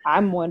so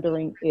I'm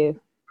wondering if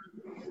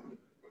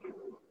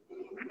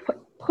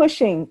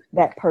pushing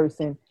that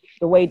person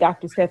the way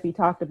Dr. Steffi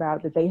talked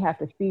about, that they have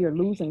to fear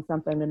losing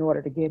something in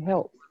order to get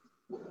help.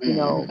 You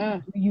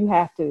know, you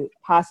have to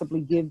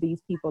possibly give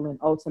these people an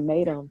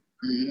ultimatum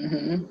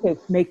to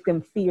make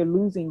them fear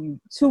losing you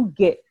to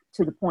get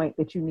to the point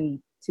that you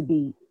need to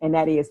be, and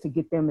that is to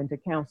get them into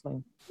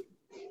counseling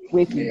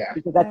with you.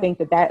 Because I think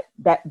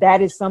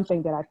that is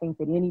something that I think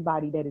that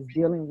anybody that is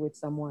dealing with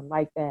someone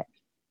like that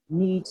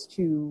needs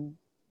to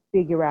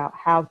figure out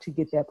how to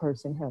get that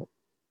person help.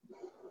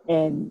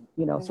 And,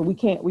 you know, so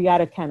we got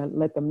to kind of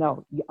let them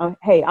know,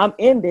 hey, I'm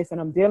in this and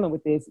I'm dealing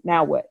with this.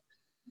 Now what?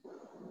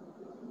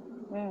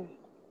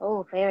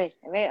 Oh, very,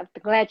 very. I'm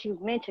glad you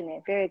mentioned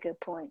it. Very good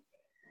point.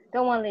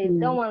 Don't want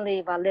to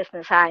leave our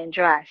listeners high and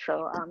dry.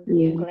 So I'm glad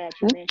you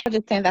mentioned. I'm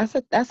just saying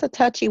that's a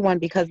touchy one,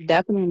 because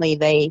definitely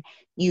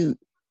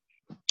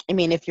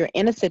if you're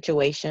in a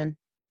situation,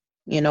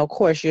 you know, of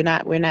course we're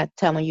not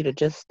telling you to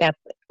just step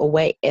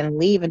away and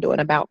leave and do an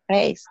about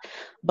face,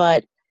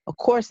 but of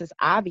course it's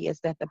obvious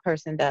that the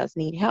person does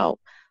need help.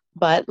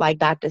 But like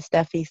Dr.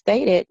 Steffi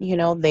stated, you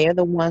know, they're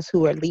the ones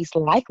who are least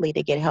likely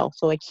to get help.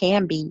 So it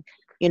can be,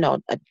 you know,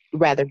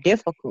 rather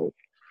difficult.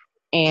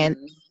 And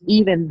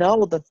even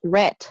though the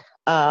threat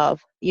of,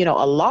 you know,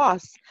 a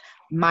loss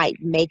might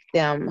make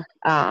them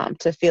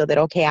to feel that,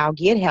 okay, I'll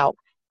get help.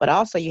 But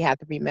also you have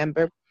to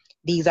remember,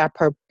 these are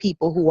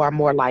people who are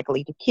more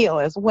likely to kill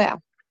as well.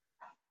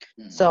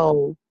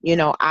 So, you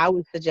know, I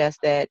would suggest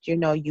that, you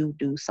know, you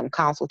do some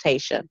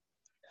consultation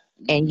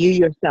and you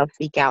yourself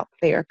seek out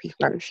therapy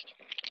first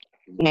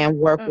and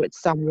work with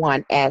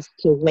someone as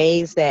to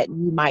ways that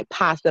you might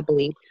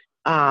possibly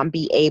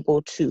be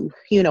able to,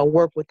 you know,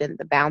 work within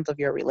the bounds of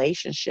your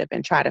relationship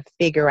and try to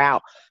figure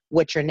out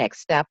what your next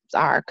steps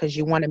are, because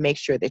you want to make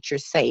sure that you're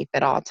safe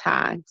at all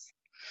times.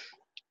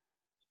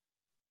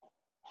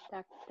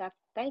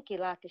 Thank you,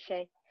 Dr.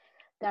 Shea.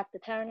 Dr.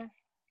 Turner?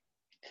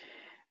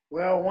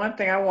 Well, one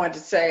thing I wanted to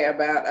say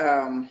about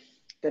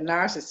the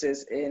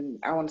narcissist, and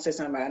I want to say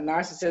something about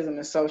narcissism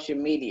and social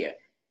media,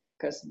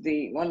 because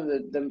one of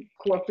the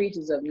core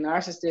features of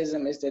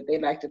narcissism is that they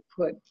like to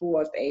put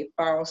forth a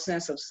false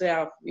sense of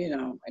self. You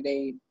know,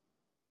 they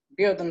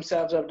build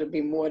themselves up to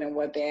be more than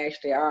what they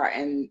actually are.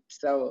 And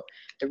so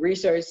the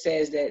research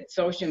says that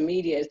social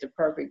media is the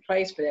perfect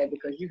place for that,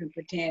 because you can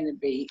pretend to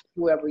be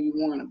whoever you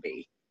want to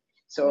be.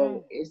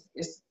 So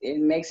it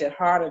makes it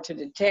harder to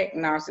detect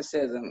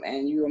narcissism,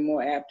 and you are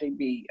more apt to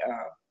be,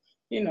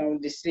 you know,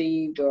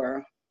 deceived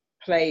or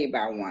played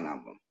by one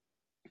of them.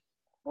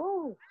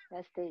 Oh,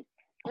 that's deep.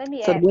 Let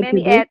me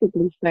add.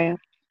 Saying,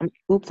 I'm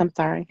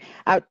sorry.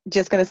 I'm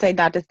just going to say,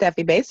 Dr.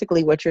 Steffi,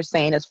 basically what you're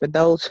saying is for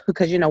those,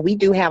 because, you know, we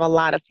do have a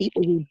lot of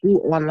people who do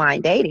online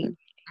dating.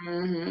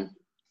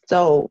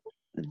 So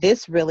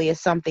this really is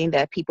something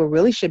that people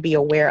really should be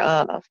aware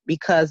of,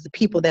 because the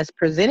people that's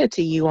presented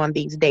to you on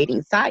these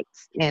dating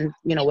sites, and,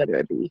 you know, whether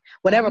it be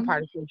whatever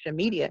part of social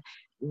media,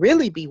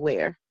 really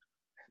beware,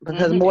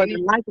 because more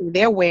than likely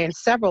they're wearing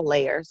several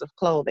layers of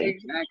clothing.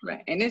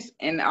 Exactly. And it's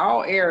in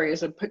all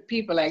areas of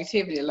people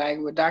activity, like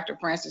what Dr.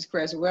 Frances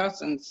Cress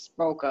Welsing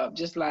spoke of.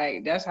 Just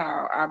like that's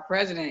how our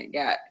president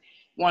got,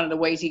 one of the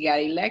ways he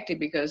got elected,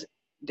 because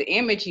the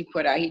image he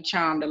put out, he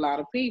charmed a lot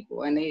of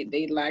people, and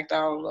they liked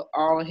all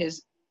of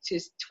his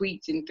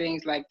tweets and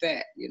things like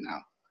that, you know.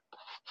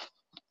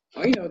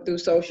 Or, you know, through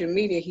social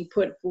media, he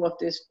put forth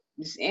this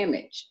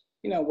image,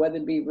 you know, whether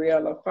it be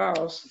real or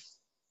false,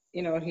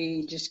 you know,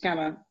 he just kind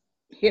of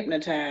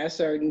hypnotized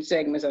certain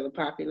segments of the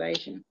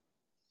population.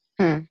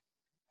 And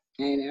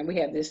we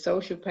have this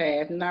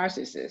sociopath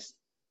narcissist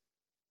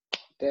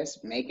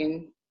that's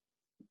making,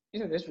 you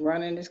know, that's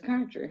running this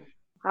country.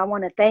 I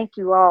want to thank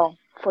you all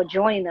for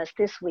joining us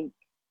this week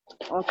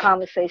on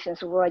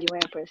Conversations with Royal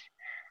Empress.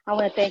 I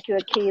want to thank you,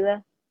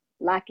 Akilah,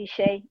 Laki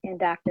Shea, and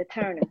Dr.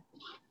 Turner,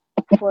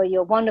 for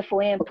your wonderful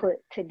input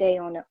today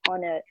on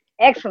an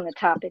excellent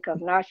topic of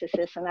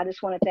narcissism. And I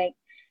just want to thank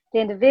the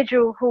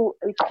individual who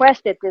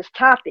requested this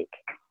topic.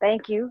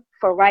 Thank you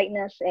for writing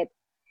us at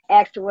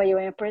Ask the Royal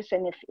Empress.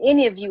 And if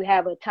any of you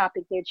have a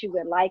topic that you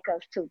would like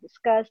us to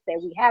discuss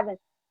that we haven't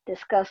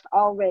discussed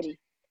already,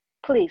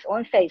 please,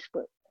 on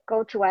Facebook,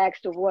 go to our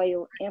Ask the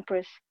Royal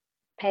Empress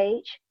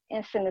page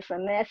and send us a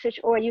message.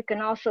 Or you can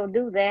also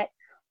do that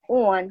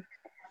on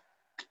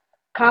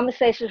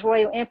Conversations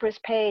Royal Empress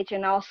page,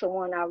 and also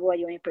on our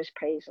Royal Empress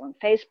page on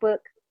Facebook.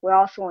 We're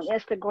also on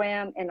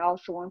Instagram and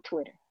also on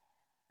Twitter.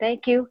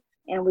 Thank you,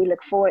 and we look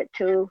forward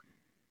to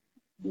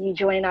you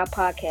joining our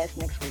podcast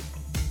next week.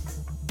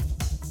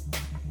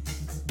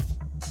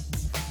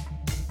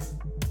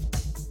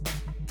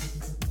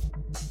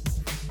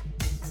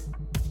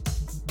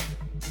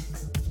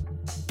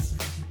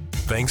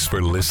 Thanks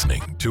for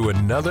listening to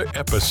another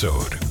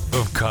episode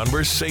of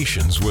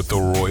Conversations with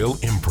the Royal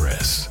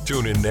Empress.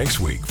 Tune in next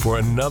week for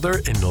another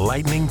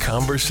enlightening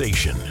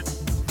conversation.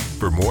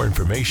 For more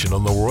information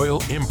on the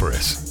Royal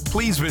Empress,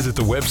 please visit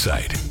the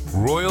website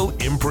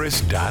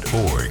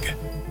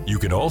royalempress.org. You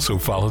can also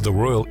follow the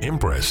Royal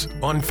Empress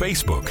on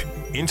Facebook,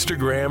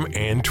 Instagram,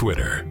 and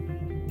Twitter.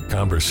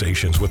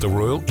 Conversations with the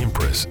Royal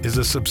Empress is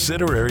a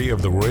subsidiary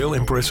of the Royal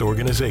Empress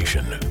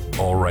Organization.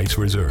 All rights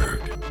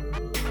reserved.